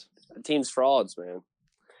 boards. That team's frauds, man.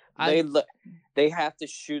 They have to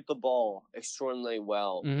shoot the ball extraordinarily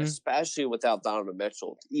well, especially without Donovan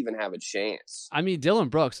Mitchell to even have a chance. I mean, Dylan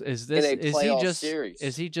Brooks is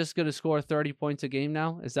he just going to score 30 points a game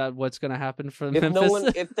now? Is that what's going to happen for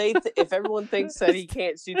Memphis? If everyone thinks that he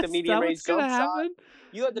can't shoot the medium range jump shot,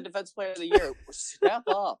 you have the Defensive Player of the Year. Step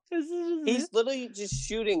up. He's literally just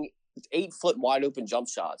shooting 8-foot wide open jump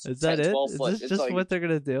shots. Is that 10, 12 foot. Is this just like, what they're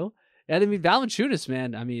gonna do? And I mean, Valanciunas,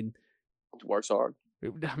 man. I mean, works hard.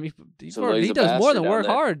 I mean, he does more than work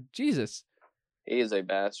hard. Jesus. He is a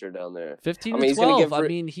bastard down there. 15 to 12.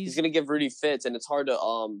 He's going to give Rudy fits, and it's hard to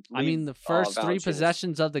I mean, the first 3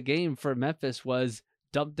 possessions of the game for Memphis was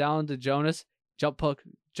dump down to Jonas, jump hook,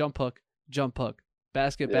 jump hook, jump hook,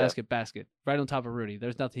 basket, basket, right on top of Rudy.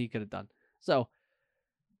 There's nothing he could have done. So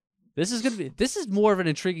this is more of an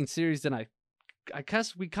intriguing series than I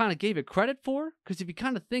guess we kind of gave it credit for. Because if you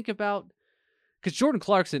kind of think about, because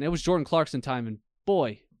it was Jordan Clarkson time, and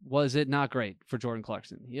boy, was it not great for Jordan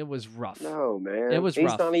Clarkson. It was rough. No, man. It was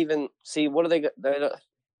rough. He's not even... See, what are they... They're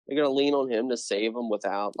going to lean on him to save him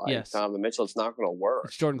without, Donovan Mitchell. It's not going to work.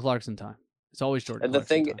 It's Jordan Clarkson time. It's always Jordan and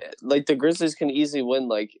Clarkson time. And the thing, the Grizzlies can easily win,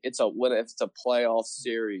 if it's a playoff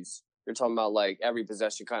series. You're talking about, every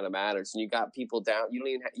possession kind of matters. And you got people down. You don't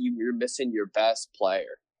even you're missing your best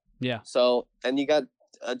player. Yeah. So, and you got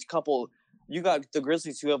a couple... You got the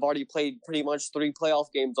Grizzlies who have already played pretty much 3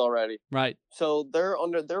 playoff games already. Right. So they're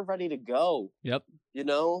ready to go. Yep. You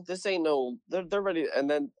know, this ain't they're ready. And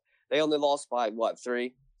then they only lost by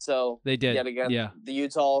 3. So they did. Yet again, the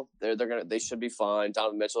Utah, they should be fine.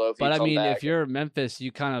 Donovan Mitchell. But I mean, if you're Memphis,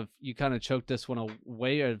 you kind of choked this one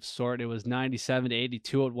away of sort. It was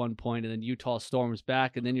 97-82 at one point, and then Utah storms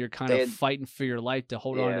back, and then you're kind of fighting for your life to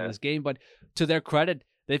hold on to this game. But to their credit,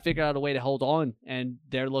 they figured out a way to hold on, and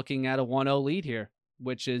they're looking at a 1-0 lead here,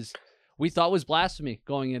 which is we thought was blasphemy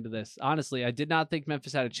going into this. Honestly, I did not think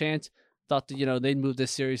Memphis had a chance. Thought that, they'd move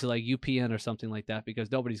this series to UPN or something like that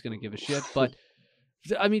because nobody's going to give a shit. But,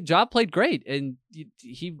 I mean, Ja played great, and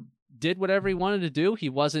he did whatever he wanted to do. He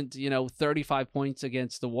wasn't, 35 points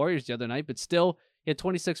against the Warriors the other night, but still he had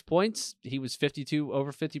 26 points. He was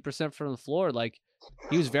over 50% from the floor.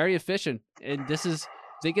 He was very efficient, and this is...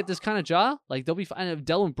 They get this kind of Ja, they'll be fine. If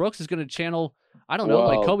Dylan Brooks is going to channel, I don't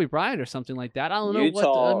know, Kobe Bryant or something like that. I don't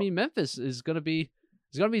know Memphis is going to be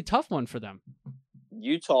a tough one for them.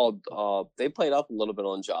 Utah, they played up a little bit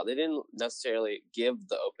on Ja. They didn't necessarily give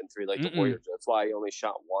the open 3 like the Warriors. That's why he only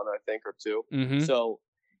shot 1, I think, or 2. Mm-hmm. So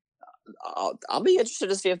I'll be interested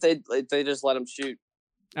to see if they just let him shoot.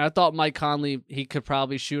 I thought Mike Conley, he could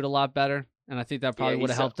probably shoot a lot better. And I think that probably would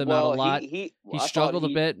have helped him out a lot. He struggled a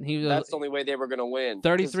bit. That's the only way they were going to win.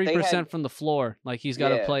 33% from the floor. He's got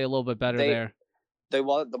to play a little bit better there.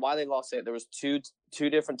 Why they lost it? There was two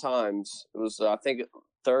different times. It was I think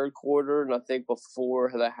third quarter, and I think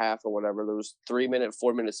before the half or whatever. There was 3-minute,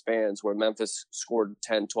 4-minute spans where Memphis scored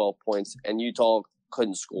 10, 12 points, and Utah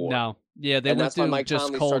couldn't score. No, yeah, and that's when Mike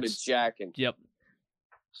Conley started jacking. Yep.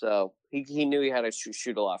 So he knew he had to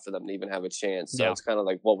shoot a lot for them to even have a chance. So it's kind of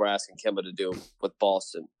like what we're asking Kemba to do with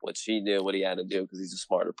Boston, which he knew what he had to do because he's a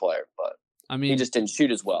smarter player. But I mean, he just didn't shoot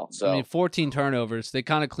as well. So 14 turnovers. They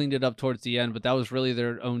kind of cleaned it up towards the end, but that was really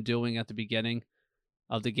their own doing at the beginning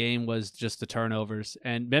of the game was just the turnovers.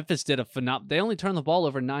 And Memphis did they only turned the ball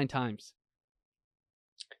over 9 times.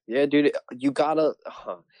 Yeah, dude, you gotta.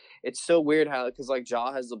 It's so weird how because like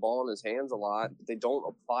Ja has the ball in his hands a lot, but they don't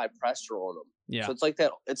apply pressure on him. Yeah. So it's like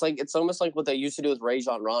that. It's almost like what they used to do with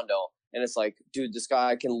Rajon Rondo, and it's like, dude, this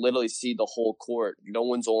guy can literally see the whole court. No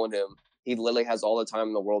one's on him. He literally has all the time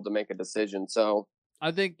in the world to make a decision. So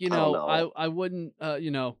I think, I wouldn't,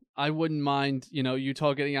 I wouldn't mind,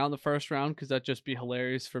 Utah getting out in the first round because that'd just be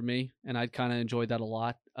hilarious for me. And I'd kind of enjoy that a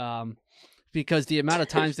lot. Because the amount of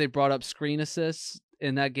times they brought up screen assists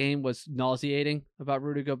in that game was nauseating about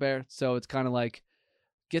Rudy Gobert. So it's kind of like,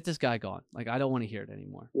 get this guy gone. Like, I don't want to hear it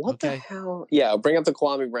anymore. What the hell? Yeah, bring up the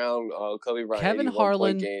Kwame Brown, Kobe Bryant. Kevin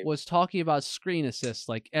Harlan was talking about screen assists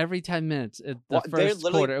like every 10 minutes in the first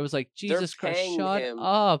quarter. It was like, Jesus Christ, shut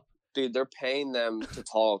up. Dude, they're paying them to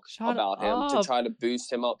talk about him, to try to boost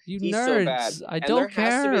him up. He's nerds. So bad. I don't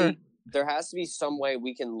care. There has to be some way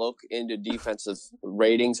we can look into defensive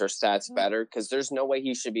ratings or stats better, because there's no way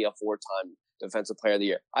he should be a 4-time defensive player of the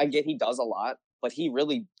year. I get he does a lot, but he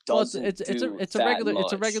really doesn't. It's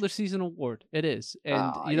a regular season award. It is,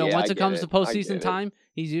 and once it comes to postseason time,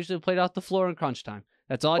 he's usually played off the floor in crunch time.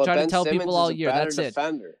 That's all I try to tell people all year. That's it.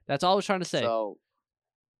 That's all I was trying to say.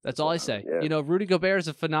 That's all I say. Yeah. Rudy Gobert is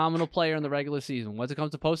a phenomenal player in the regular season. Once it comes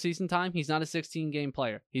to postseason time, he's not a 16-game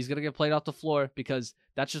player. He's going to get played off the floor because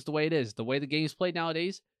that's just the way it is. The way the game's played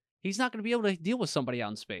nowadays, he's not going to be able to deal with somebody out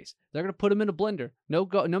in space. They're going to put him in a blender. No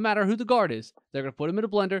matter who the guard is, they're going to put him in a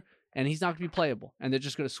blender, and he's not going to be playable. And they're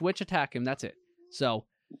just going to switch attack him. That's it. So,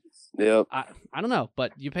 yeah, I don't know,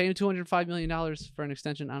 but you pay him $205 million for an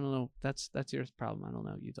extension. I don't know. That's your problem. I don't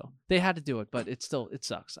know, Utah. They had to do it, but it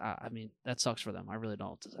sucks. I mean, that sucks for them. I really don't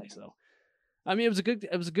know what to say. So, I mean, it was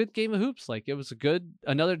a good game of hoops. Like, it was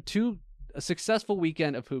a successful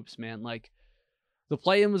weekend of hoops, man. Like, the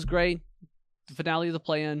play-in was great. The finale of the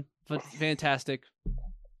play-in, fantastic.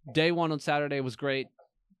 Day one on Saturday was great.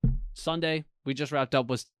 Sunday, we just wrapped up,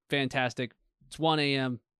 was fantastic. It's 1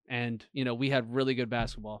 a.m. And, we had really good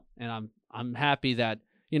basketball, and I'm happy that,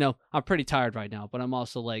 I'm pretty tired right now, but I'm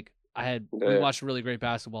also like, we watched really great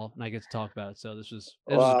basketball, and I get to talk about it. So this was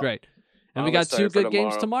great. And we got 2 good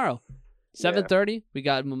games tomorrow. 7:30, we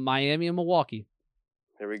got Miami and Milwaukee.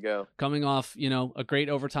 Here we go. Coming off, a great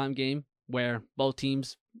overtime game where both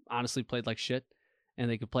teams honestly played like shit,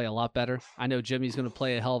 and they could play a lot better. I know Jimmy's going to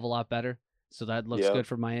play a hell of a lot better, so that looks good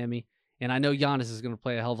for Miami. And I know Giannis is going to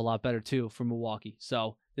play a hell of a lot better, too, for Milwaukee.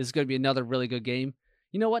 So this is going to be another really good game.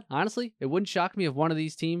 You know what? Honestly, it wouldn't shock me if one of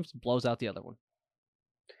these teams blows out the other one.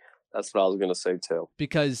 That's what I was going to say, too.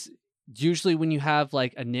 Because usually when you have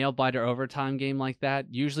like a nail-biter overtime game like that,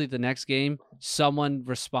 usually the next game, someone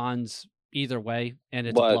responds either way, and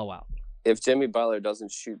it's a blowout. If Jimmy Butler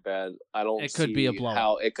doesn't shoot bad, I don't see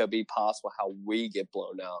how it could be possible how we get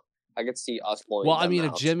blown out. I could see us blowing Well, I mean,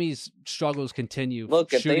 out. If Jimmy's struggles continue,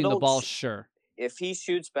 Look, shooting the ball, sure. If he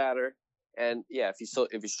shoots better, and if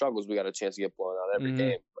he struggles, we got a chance to get blown out every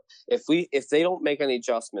game. If they don't make any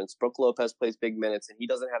adjustments, Brook Lopez plays big minutes, and he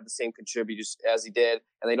doesn't have the same contributors as he did,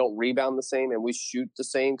 and they don't rebound the same, and we shoot the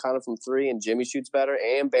same kind of from 3, and Jimmy shoots better,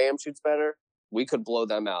 and Bam shoots better, we could blow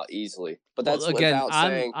them out easily. But that's without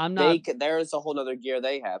saying there's a whole other gear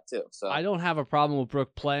they have too. So I don't have a problem with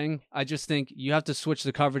Brook playing. I just think you have to switch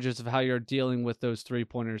the coverages of how you're dealing with those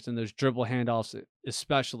 3-pointers and those dribble handoffs,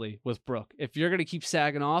 especially with Brook. If you're going to keep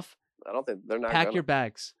sagging off, I don't think they're not. Pack your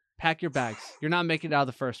bags. You're not making it out of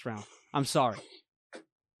the first round. I'm sorry.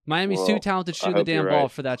 Miami's too talented shooting the damn ball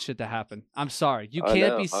for that shit to happen. I'm sorry. You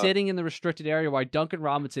can't be sitting in the restricted area while Duncan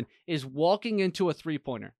Robinson is walking into a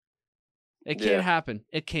 3-pointer. It can't happen.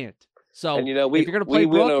 It can't. So if you're going to play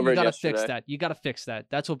Brook, you got to fix that. You got to fix that.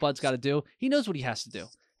 That's what Bud's got to do. He knows what he has to do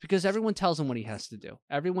because everyone tells him what he has to do.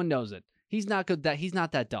 Everyone knows it. He's not good. He's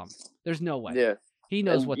not that dumb. There's no way. Yeah. He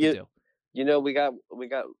knows what to do. We got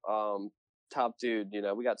top dude.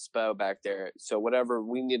 We got Spo back there. So whatever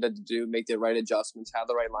we needed to do, make the right adjustments, have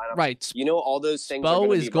the right lineup. Right. All those things.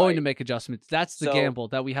 Spo is going to make adjustments. That's the gamble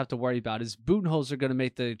that we have to worry about. Is Budenholzer going to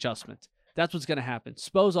make the adjustment? That's what's going to happen.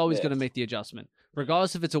 Spo's always going to make the adjustment.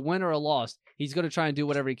 Regardless if it's a win or a loss, he's going to try and do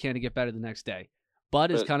whatever he can to get better the next day.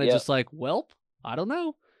 Bud is kind of just like, well, I don't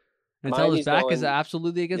know. Until his back is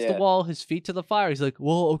absolutely against the wall, his feet to the fire. He's like,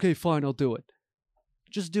 well, okay, fine, I'll do it.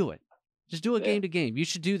 Just do it. Just do it game to game. You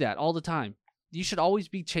should do that all the time. You should always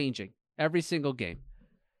be changing every single game.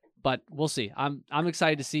 But we'll see. I'm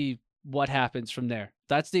excited to see what happens from there.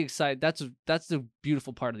 That's the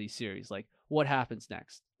beautiful part of these series. Like, what happens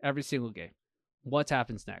next? Every single game. What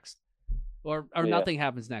happens next? Or nothing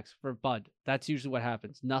happens next for Bud. That's usually what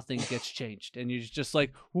happens. Nothing gets changed. And you're just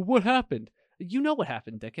like, well, what happened? You know what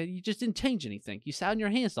happened, dickhead. You just didn't change anything. You sat on your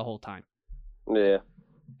hands the whole time. Yeah.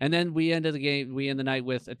 And then we end the night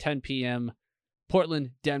with a 10 p.m.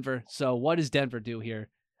 Portland, Denver. So what does Denver do here?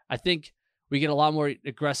 I think we get a lot more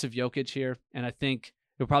aggressive Jokic here, and I think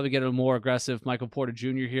you'll probably get a more aggressive Michael Porter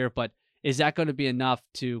Jr. here, but is that going to be enough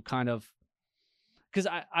to kind of, because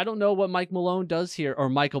I don't know what Mike Malone does here, or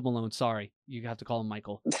Michael Malone, sorry. You have to call him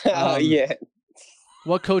Michael. Yeah.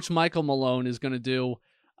 What Coach Michael Malone is going to do.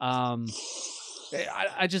 I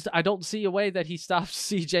don't see a way that he stops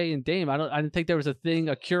CJ and Dame. I didn't think there was a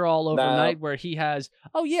cure-all overnight where he has,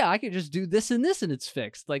 oh yeah, I could just do this and this and it's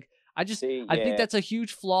fixed. Like, I think that's a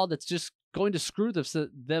huge flaw that's just going to screw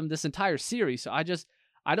them this entire series. So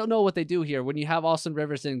I don't know what they do here when you have Austin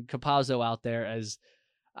Rivers and Campazzo out there. As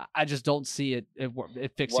I just don't see it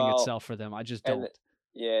fixing itself for them. I just don't.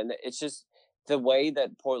 And it's just the way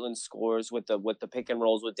that Portland scores with the pick and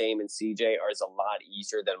rolls with Dame and CJ is a lot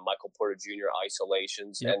easier than Michael Porter Jr.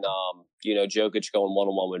 isolations. Yep. And Jokic going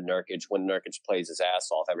one-on-one with Nurkic when Nurkic plays his ass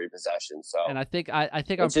off every possession. So, and I think I'm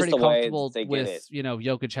pretty comfortable with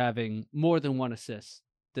Jokic having more than one assist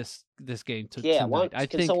this game tonight.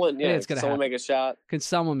 Can someone make a shot? Can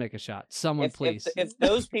someone make a shot? Someone, please. If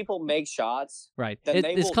those people make shots, right?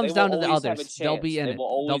 This comes down to the others. They'll be in it. They will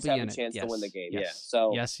always have a chance to win the game. Yes.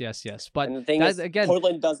 Yeah. So yes. But and the thing is, again,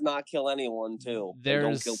 Portland does not kill anyone too. They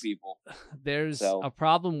don't kill people. There's a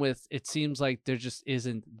problem with. It seems like there just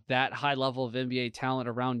isn't that high level of NBA talent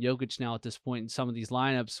around Jokic now at this point in some of these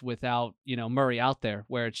lineups without Murray out there,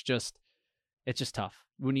 where it's just tough.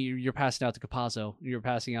 When you're passing out to Campazzo, you're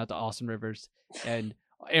passing out to Austin Rivers and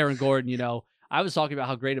Aaron Gordon, I was talking about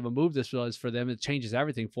how great of a move this was for them. It changes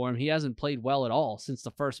everything for him. He hasn't played well at all since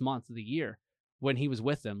the first month of the year when he was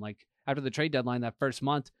with them. Like after the trade deadline, that first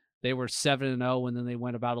month, they were 7-0, and then they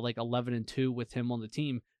went about 11-2 with him on the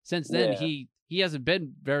team. Since then, he hasn't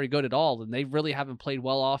been very good at all, and they really haven't played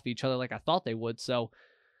well off each other like I thought they would. So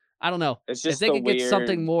I don't know. It's just if they could get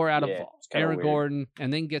something more out of Aaron weird. Gordon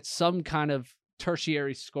and then get some kind of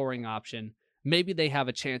tertiary scoring option, maybe they have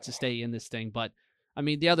a chance to stay in this thing. But I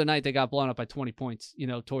mean, the other night they got blown up by 20 points,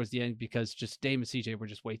 towards the end because just Dame and CJ were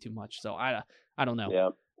just way too much. So I don't know. Yeah.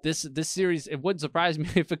 This series, it wouldn't surprise me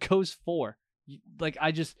if it goes 4. Like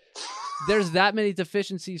there's that many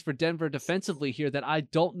deficiencies for Denver defensively here that I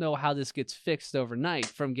don't know how this gets fixed overnight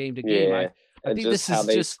from game to game. Yeah. I think this is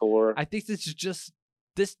just score. I think this is just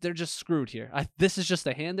they're just screwed here. This is just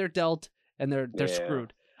the hand they're dealt, and they're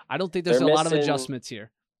screwed. I don't think there's a lot of adjustments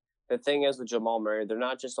here. The thing is with Jamal Murray, they're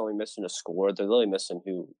not just only missing a scorer; they're really missing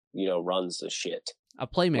who runs the shit. A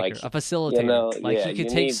playmaker, a facilitator. He could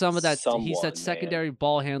take some of that. He's that secondary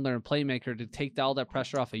ball handler and playmaker to take all that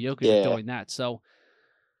pressure off of Jokic doing that. So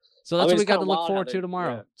that's what we got to look forward to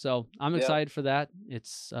tomorrow. Yeah. So I'm excited for that.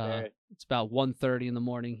 It's about 1:30 in the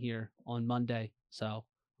morning here on Monday. So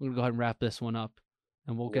we're gonna go ahead and wrap this one up,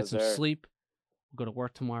 and we'll get some sleep. We'll go to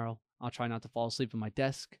work tomorrow. I'll try not to fall asleep at my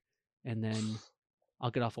desk, and then I'll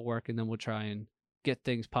get off of work, and then we'll try and get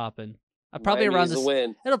things popping. It'll probably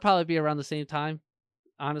be around the same time.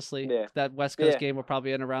 Honestly, that West Coast game will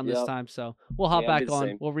probably end around this time. So we'll hop back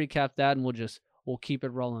on. We'll recap that, and we'll keep it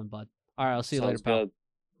rolling, bud. All right, I'll see you later, pal.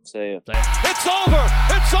 See ya. It's over.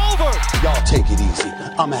 It's over. Y'all take it easy.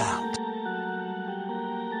 I'm out.